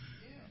 blah.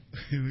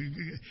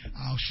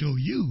 I'll show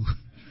you.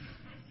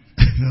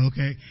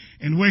 Okay?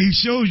 And the way he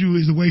shows you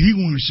is the way he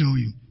want to show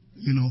you.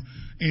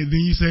 And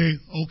then you say,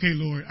 okay,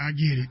 Lord, I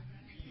get it.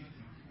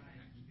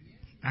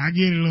 I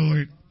get it,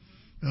 Lord.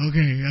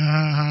 Okay,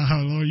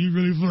 Lord, you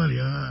really funny,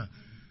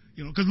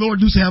 because Lord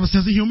do have a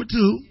sense of humor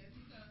too.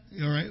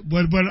 All right,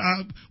 but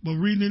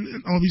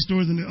reading all these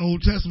stories in the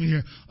Old Testament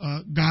here,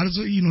 God is,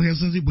 he has a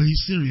sense of, but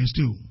he's serious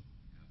too.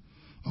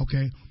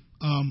 Okay.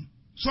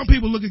 Some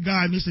people look at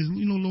God and they say,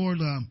 you know, Lord,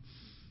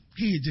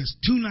 he is just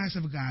too nice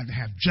of a God to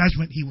have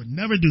judgment. He would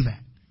never do that.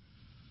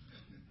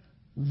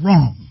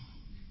 Wrong.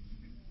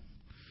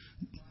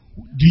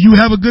 Do you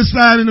have a good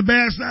side and a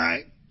bad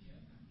side?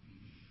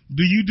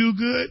 Do you do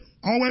good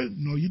always?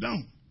 No, you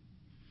don't.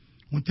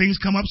 When things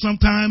come up,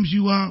 sometimes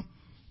you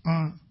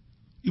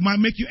might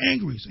make you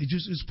angry.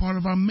 It's part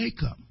of our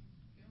makeup.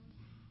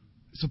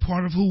 It's a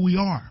part of who we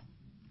are.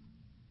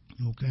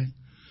 Okay?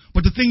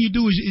 But the thing you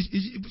do is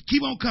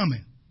keep on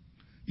coming.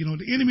 You know,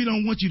 the enemy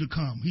don't want you to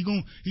come. He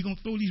gonna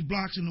throw these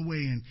blocks in the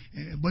way,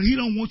 but he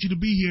don't want you to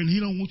be here, and he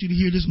don't want you to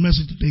hear this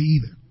message today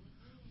either.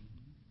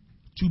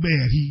 Too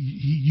bad.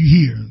 You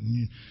here,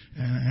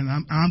 and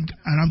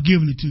I'm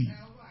giving it to you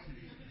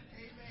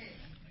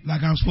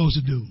like I'm supposed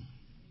to do.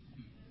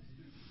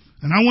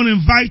 And I want to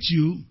invite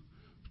you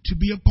to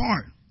be a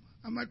part.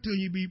 I'm not telling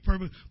you to be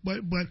perfect,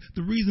 but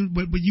the reason,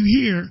 but you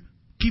here,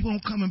 keep on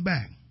coming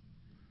back.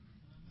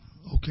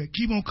 Okay,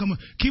 keep on coming,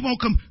 keep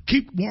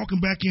walking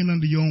back in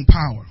under your own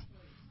power,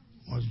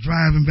 or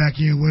driving back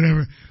in,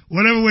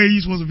 whatever way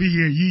you're supposed to be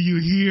here.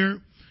 You're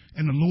here,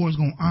 and the Lord's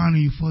gonna honor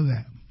you for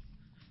that.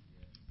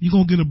 You're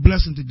gonna get a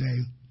blessing today.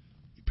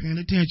 You're paying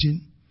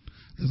attention.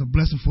 There's a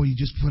blessing for you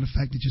just for the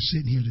fact that you're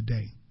sitting here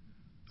today.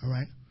 All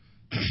right.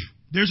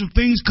 There's some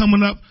things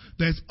coming up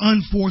that's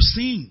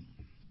unforeseen.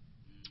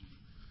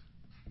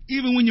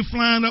 Even when you're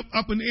flying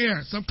up in the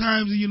air,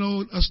 sometimes, you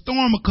know, a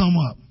storm will come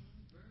up.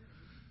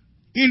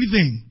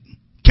 Anything.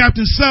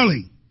 Captain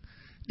Sully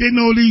didn't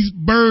know these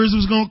birds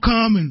was going to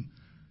come and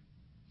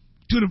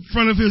to the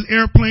front of his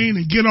airplane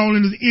and get all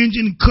in his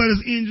engine and cut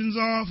his engines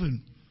off.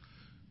 And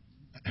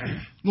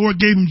Lord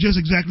gave him just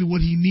exactly what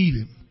he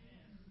needed.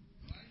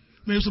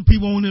 Maybe some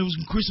people on there, was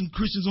some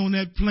Christians on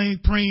that plane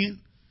praying.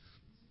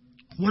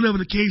 Whatever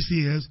the case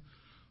is,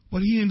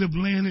 but he ended up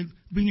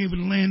being able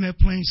to land that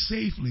plane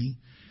safely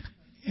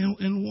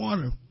in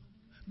water.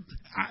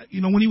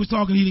 You know, when he was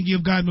talking, he didn't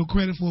give God no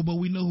credit for it, but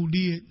we know who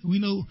did. We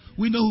know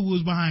who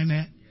was behind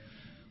that.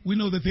 We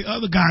know that the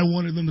other guy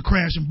wanted them to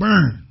crash and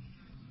burn,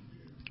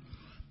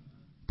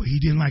 but he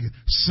didn't like it.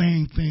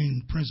 Same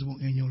thing, principle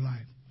in your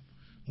life.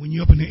 When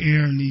you're up in the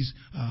air and these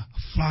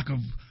flock of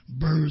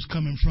birds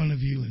come in front of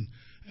you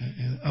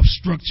and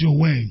obstruct your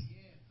way,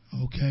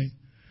 okay.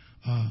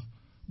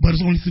 But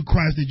it's only through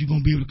Christ that you're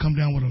going to be able to come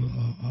down with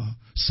a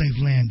safe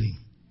landing.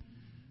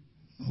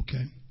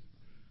 Okay.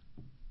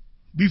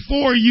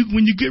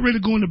 When you get ready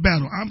to go into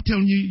battle, I'm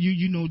telling you,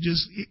 you know,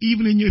 just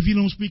even if you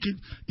don't speak it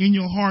in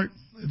your heart,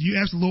 if you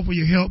ask the Lord for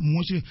your help and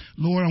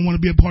Lord, I want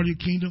to be a part of your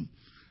kingdom.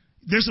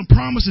 There's some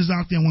promises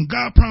out there. When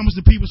God promised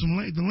the people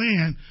the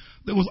land,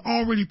 there was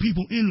already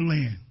people in the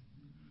land.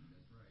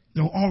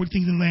 There were already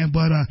things in the land,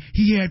 but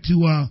he had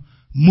to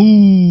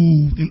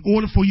move in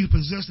order for you to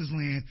possess this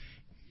land.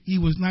 He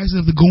was nice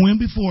enough to go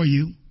in before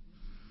you,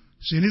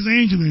 send his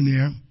angel in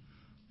there,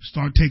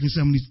 start taking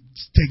some of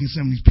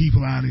these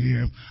people out of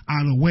here,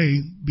 out of the way,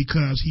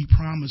 because he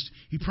promised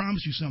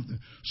you something.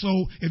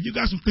 So if you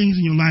got some things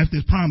in your life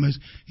that's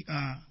promised,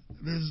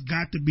 there's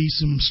got to be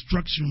some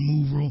structure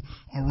mover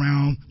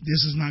around.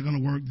 This is not going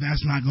to work.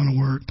 That's not going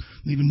to work.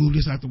 Need to move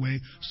this out the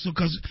way. So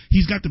because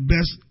he's got the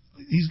best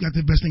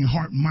thing in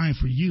heart and mind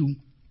for you.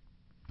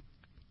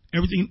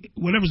 Everything,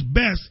 whatever's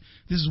best,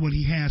 this is what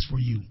he has for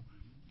you.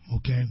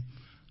 Okay,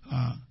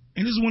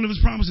 and this is one of his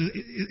promises.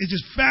 It's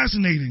just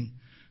fascinating,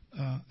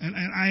 and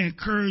I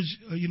encourage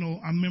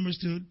our members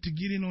to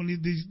get in on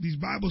these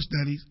Bible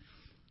studies,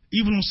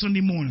 even on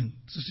Sunday morning.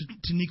 Sister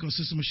Tanika and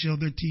Sister Michelle,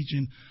 they're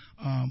teaching.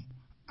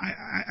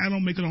 I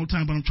don't make it all the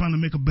time, but I'm trying to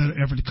make a better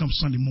effort to come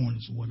Sunday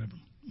mornings or whatever.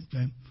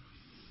 Okay,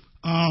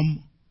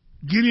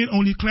 get in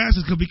on these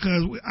classes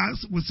because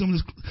with some of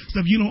this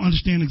stuff you don't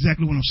understand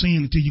exactly what I'm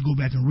saying until you go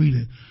back and read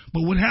it.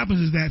 But what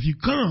happens is that if you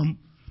come,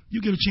 you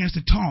get a chance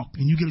to talk,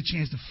 and you get a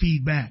chance to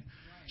feed back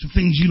some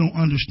things you don't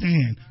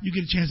understand. You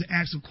get a chance to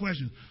ask some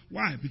questions.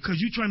 Why? Because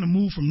you're trying to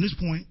move from this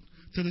point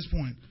to this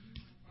point.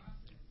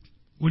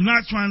 We're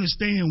not trying to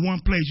stay in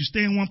one place. You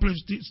stay in one place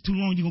too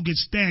long, you're going to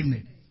get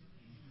stagnant.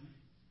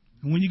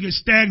 And when you get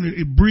stagnant,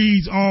 it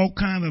breeds all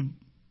kind of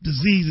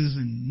diseases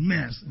and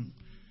mess and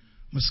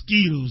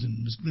mosquitoes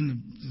and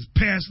there's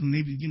pests, and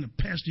they begin to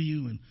pester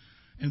you,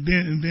 and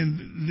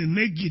then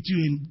they get you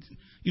in.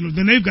 You know,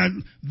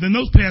 then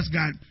those pests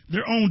got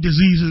their own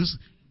diseases,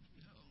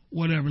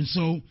 whatever. And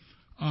so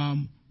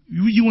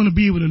you want to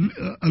be able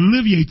to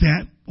alleviate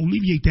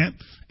that,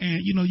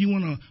 and you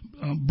want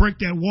to break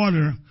that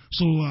water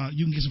so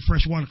you can get some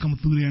fresh water coming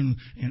through there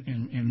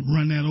and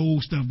run that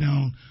old stuff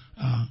down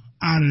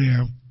out of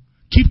there.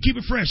 Keep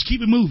it fresh, keep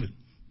it moving.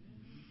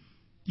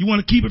 You want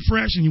to keep it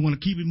fresh and you want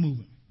to keep it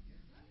moving.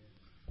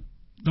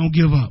 Don't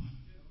give up.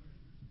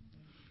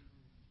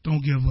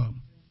 Don't give up.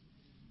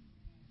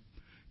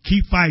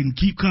 Keep fighting.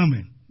 Keep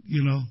coming.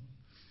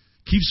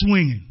 Keep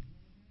swinging.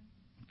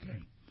 Okay.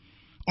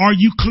 Are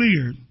you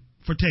cleared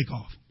for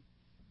takeoff?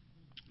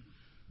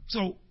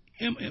 So,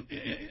 in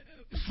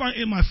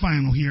my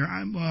final here,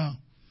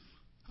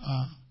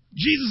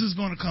 Jesus is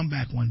going to come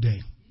back one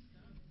day.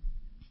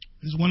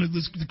 It's one of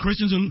the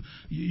Christians.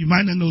 You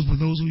might not know, for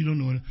those who you don't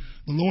know it,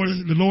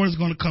 the Lord is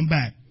going to come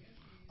back.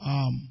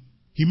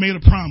 He made a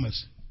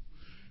promise.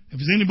 If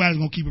there's anybody's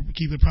going to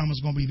keep the promise,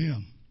 it's going to be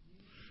them.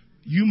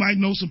 You might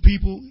know some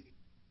people.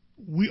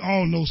 We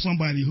all know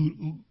somebody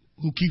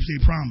who keeps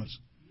their promise.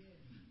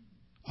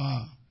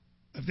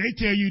 If they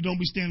tell you don't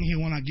be standing here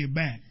when I get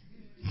back,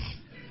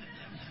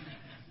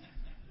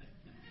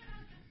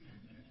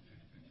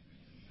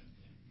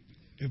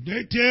 if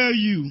they tell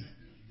you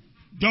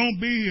don't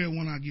be here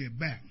when I get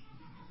back,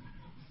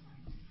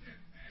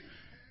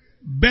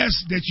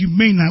 best that you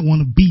may not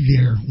want to be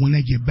there when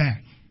they get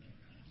back.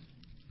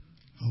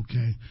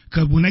 Okay?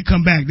 Because when they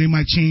come back, they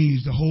might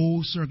change the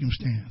whole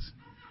circumstance.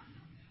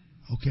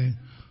 Okay?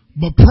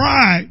 But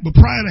pride will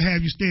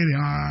have you stay there.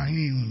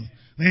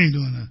 They ain't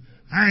doing that.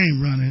 I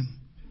ain't running.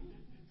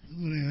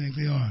 Who do they think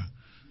they are?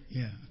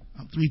 Yeah.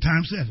 I'm 3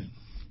 times 7.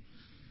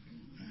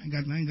 I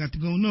ain't got to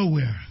go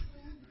nowhere.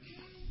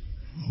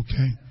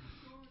 Okay?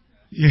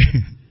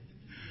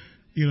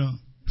 Yeah.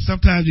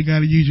 Sometimes you got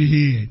to use your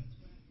head.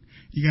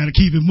 You got to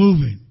keep it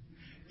moving.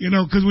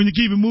 Because when you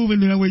keep it moving,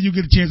 then that way you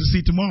get a chance to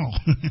see tomorrow.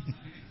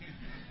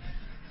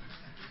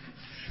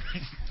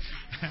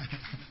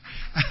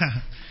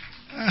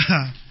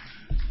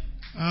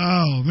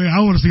 Oh, man, I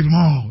want to see them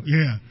all.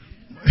 Yeah.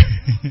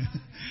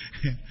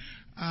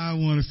 I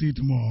want to see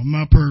them all. I'm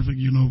not perfect,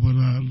 but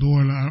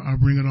Lord, I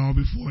bring it all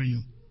before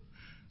you.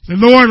 Say,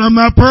 Lord, I'm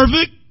not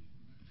perfect,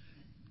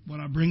 but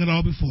I bring it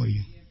all before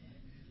you.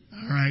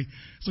 All right.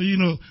 So,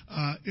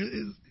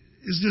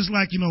 it's just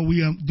like, we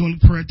doing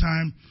the prayer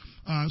time.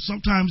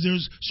 Sometimes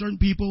there's certain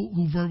people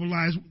who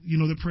verbalize,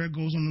 the prayer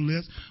goes on the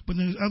list. But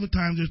then there's other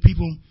times there's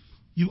people,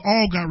 you've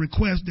all got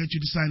requests that you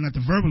decide not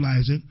to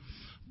verbalize it.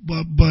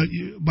 But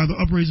by the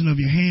upraising of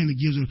your hand, it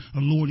gives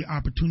a Lord the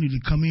opportunity to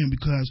come in,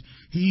 because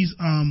he's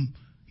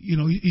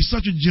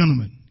such a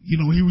gentleman. He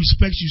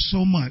respects you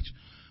so much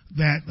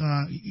that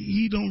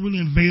he don't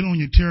really invade on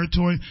your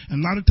territory.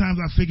 And a lot of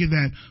times I figure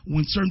that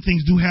when certain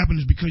things do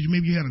happen, it's because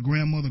maybe you had a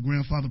grandmother,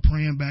 grandfather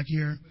praying back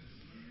here.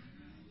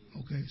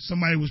 Okay,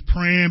 somebody was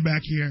praying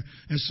back here,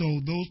 and so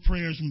those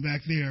prayers from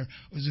back there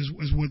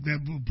is what that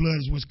blood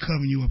is what's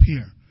covering you up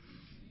here.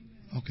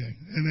 Okay,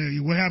 and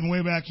then what happened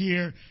way back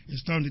here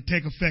is starting to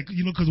take effect.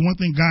 Because one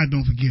thing God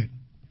don't forget,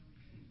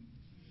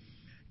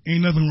 ain't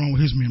nothing wrong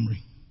with His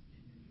memory.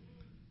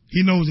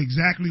 He knows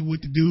exactly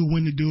what to do,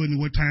 when to do it, and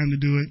what time to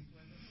do it.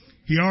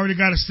 He already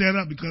got it set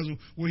up, because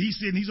where he's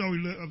sitting, he's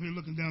already up here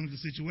looking down at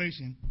the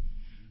situation.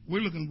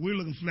 We're looking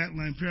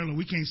flatline parallel.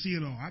 We can't see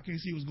it all. I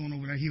can't see what's going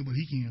over that hill, but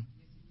he can.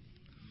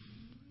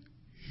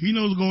 He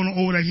knows what's going on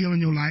over that hill in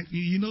your life.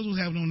 He knows what's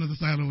happening on the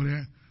other side over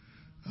there.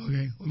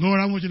 Okay.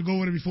 Lord, I want you to go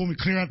over there before me,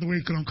 clear out the way,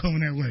 because I'm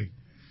coming that way.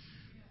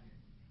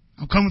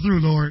 I'm coming through,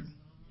 Lord.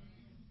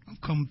 I'm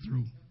coming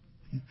through.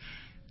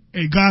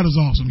 Hey, God is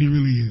awesome. He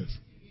really is.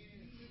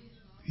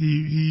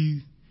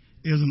 He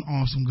is an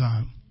awesome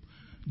God.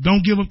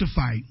 Don't give up the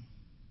fight.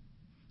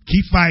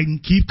 Keep fighting.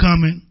 Keep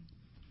coming.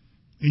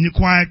 In your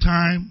quiet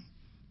time,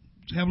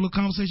 have a little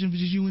conversation with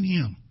just you and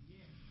Him.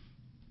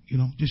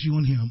 Just you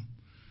and Him.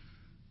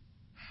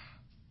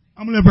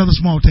 I'm going to let Brother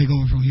Small take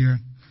over from here.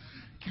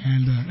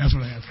 And that's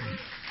what I have for you.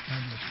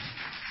 God bless you.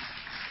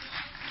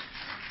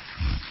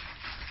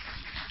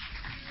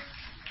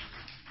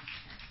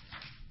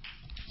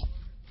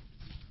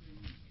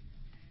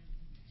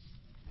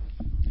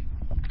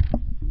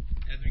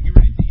 As we get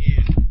ready to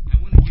end, I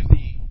want to give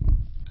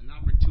an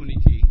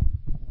opportunity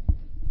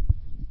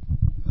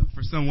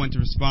for someone to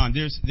respond.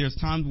 There's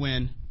times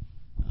when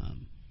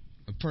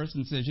a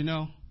person says,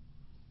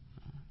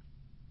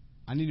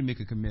 I need to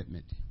make a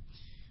commitment.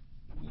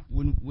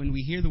 When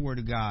we hear the Word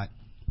of God,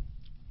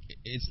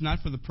 it's not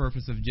for the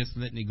purpose of just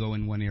letting it go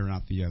in one ear and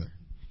out the other.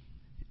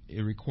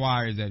 It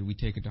requires that we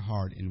take it to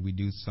heart and we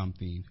do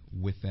something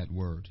with that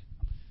Word.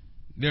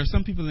 There are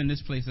some people in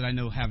this place that I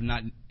know have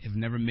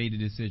never made a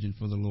decision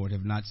for the Lord,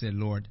 have not said,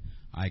 Lord,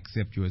 I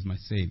accept you as my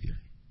Savior.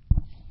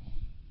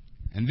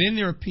 And then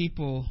there are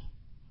people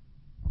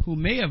who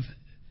may have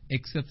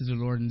accepted the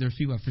Lord, and there are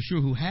people for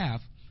sure who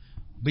have,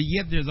 but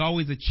yet there's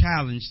always a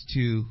challenge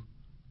to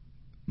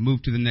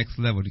move to the next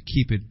level, to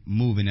keep it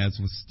moving, as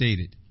was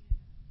stated.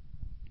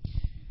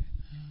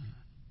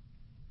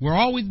 We're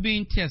always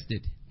being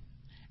tested.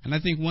 And I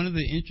think one of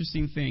the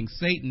interesting things,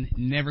 Satan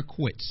never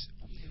quits.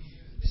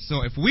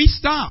 So if we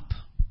stop,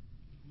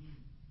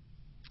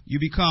 you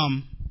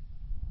become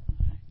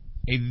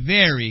a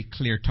very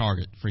clear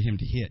target for him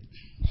to hit.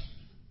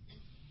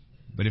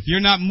 But if you're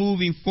not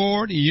moving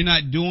forward and you're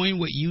not doing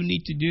what you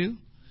need to do,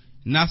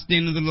 not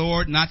staying in the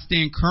Lord, not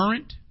staying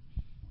current,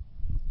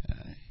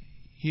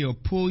 he'll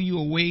pull you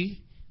away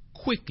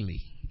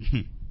quickly.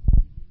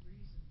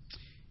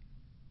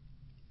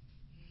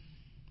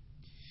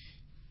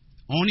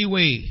 Only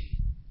way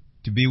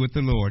to be with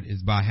the Lord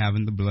is by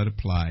having the blood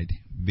applied,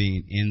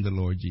 being in the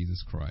Lord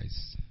Jesus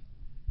Christ.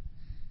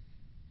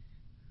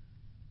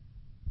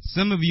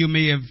 Some of you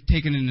may have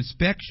taken an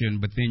inspection,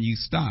 but then you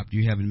stopped.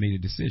 You haven't made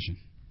a decision.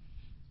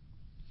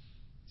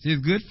 See,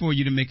 it's good for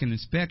you to make an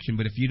inspection,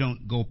 but if you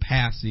don't go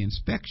past the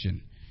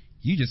inspection,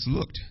 You just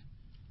looked.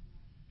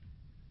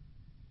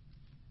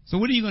 So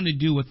what are you going to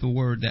do with the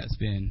word that's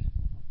been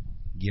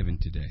given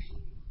today?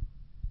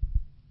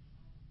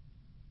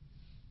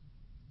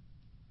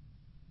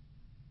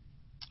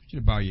 I want you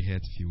to bow your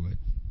heads if you would.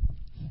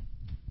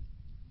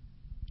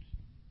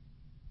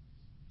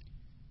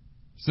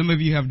 Some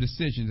of you have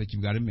decisions that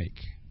you've got to make.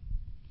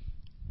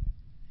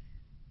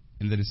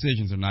 And the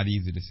decisions are not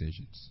easy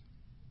decisions.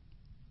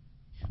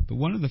 But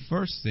one of the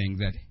first things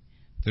that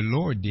the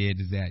Lord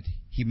did is that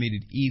He made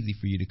it easy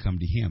for you to come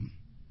to Him.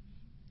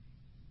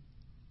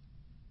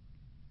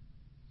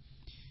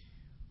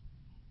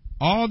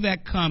 All that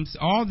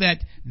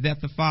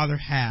the Father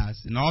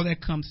has, and all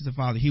that comes to the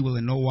Father, He will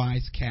in no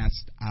wise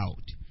cast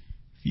out.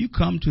 If you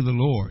come to the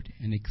Lord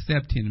and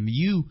accept Him,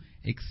 you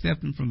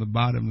accept Him from the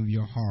bottom of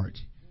your heart.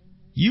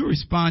 You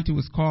respond to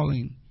His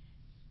calling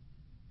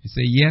and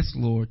say, yes,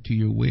 Lord, to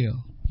your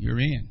will. You're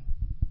in.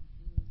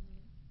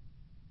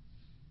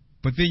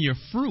 But then your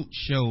fruit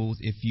shows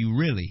if you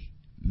really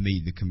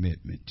made the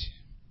commitment.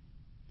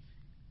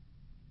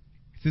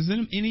 If there's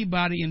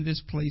anybody in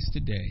this place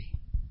today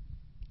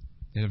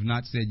that have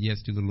not said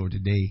yes to the Lord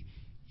today,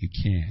 you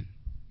can.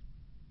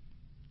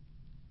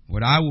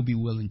 What I will be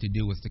willing to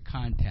do is to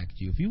contact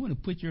you. If you want to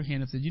put your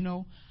hand up and say, you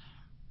know,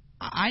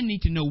 I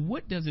need to know,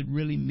 what does it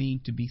really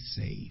mean to be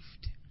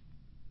saved?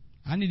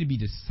 I need to be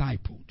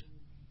discipled.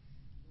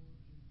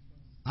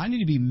 I need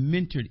to be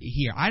mentored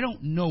here. I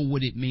don't know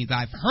what it means.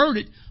 I've heard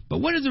it,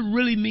 but what does it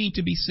really mean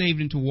to be saved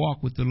and to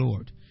walk with the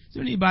Lord? Is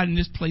there anybody in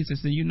this place that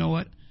says, you know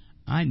what?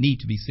 I need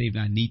to be saved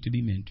and I need to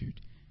be mentored?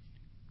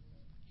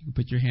 You can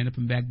put your hand up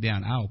and back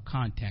down. I'll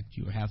contact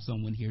you or have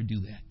someone here do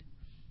that.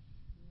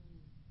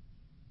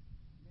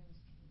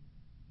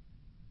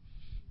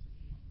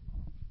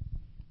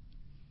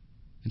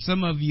 And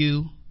some of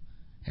you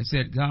have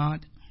said,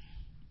 God,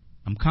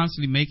 I'm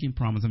constantly making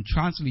promises. I'm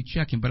constantly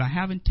checking, but I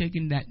haven't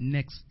taken that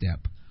next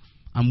step.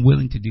 I'm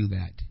willing to do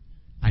that.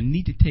 I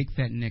need to take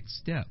that next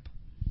step.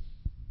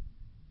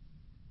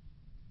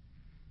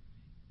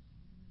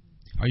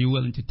 Are you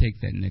willing to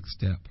take that next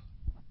step?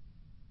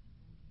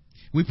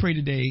 We pray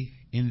today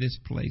in this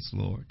place,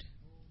 Lord,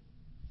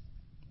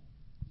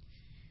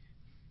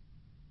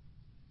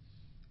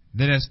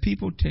 that as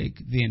people take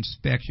the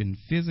inspection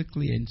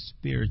physically and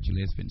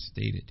spiritually, as been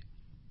stated,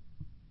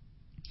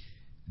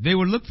 they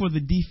will look for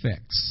the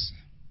defects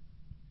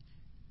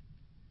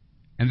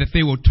and that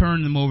they will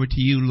turn them over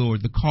to you,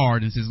 Lord, the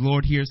card, and says,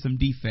 Lord, here's some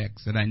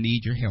defects that I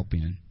need your help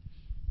in.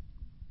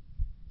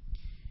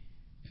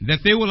 That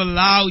they will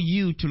allow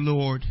you to,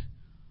 Lord,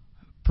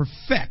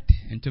 perfect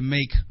and to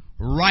make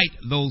right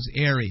those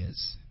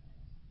areas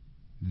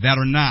that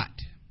are not.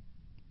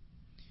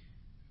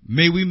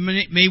 May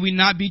we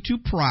not be too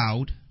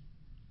proud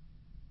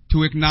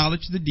to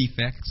acknowledge the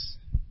defects.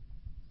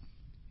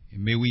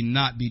 And may we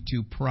not be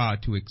too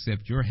proud to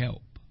accept your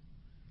help,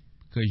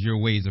 because your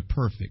ways are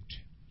perfect.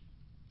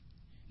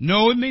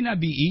 No, it may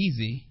not be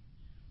easy,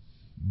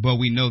 but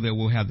we know that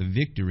we'll have the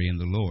victory in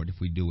the Lord if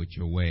we do it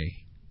your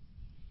way.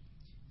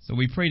 So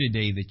we pray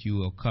today that you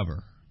will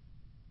cover,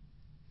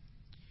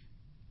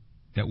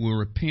 that we'll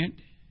repent,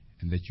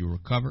 and that you'll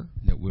recover,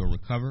 that we'll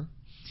recover.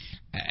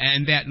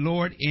 And that,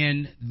 Lord,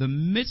 in the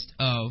midst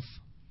of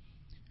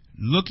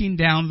looking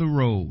down the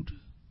road,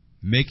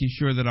 making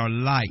sure that our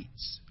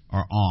lights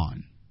are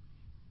on,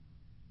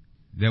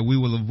 that we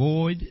will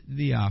avoid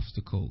the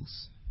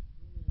obstacles.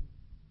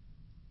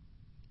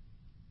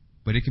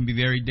 But it can be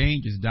very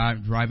dangerous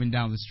driving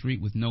down the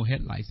street with no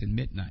headlights at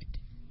midnight.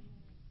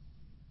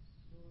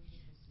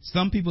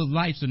 Some people's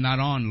lights are not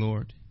on,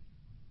 Lord,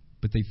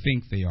 but they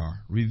think they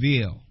are.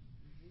 Reveal.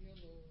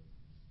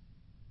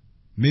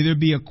 May there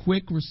be a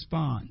quick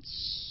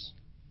response.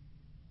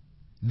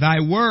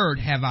 Thy word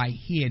have I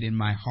hid in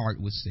my heart,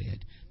 was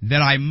said,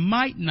 that I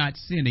might not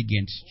sin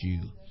against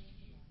you.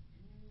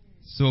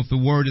 So if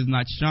the word is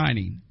not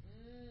shining,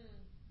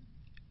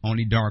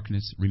 only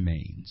darkness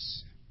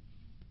remains.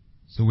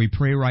 So we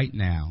pray right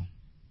now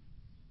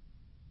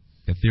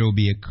that there will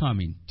be a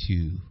coming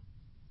to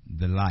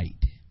the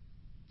light,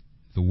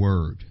 the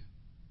word,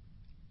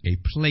 a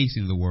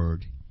placing the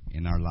word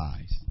in our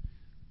lives.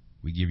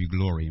 We give you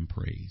glory and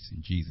praise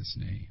in Jesus'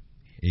 name.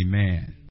 Amen.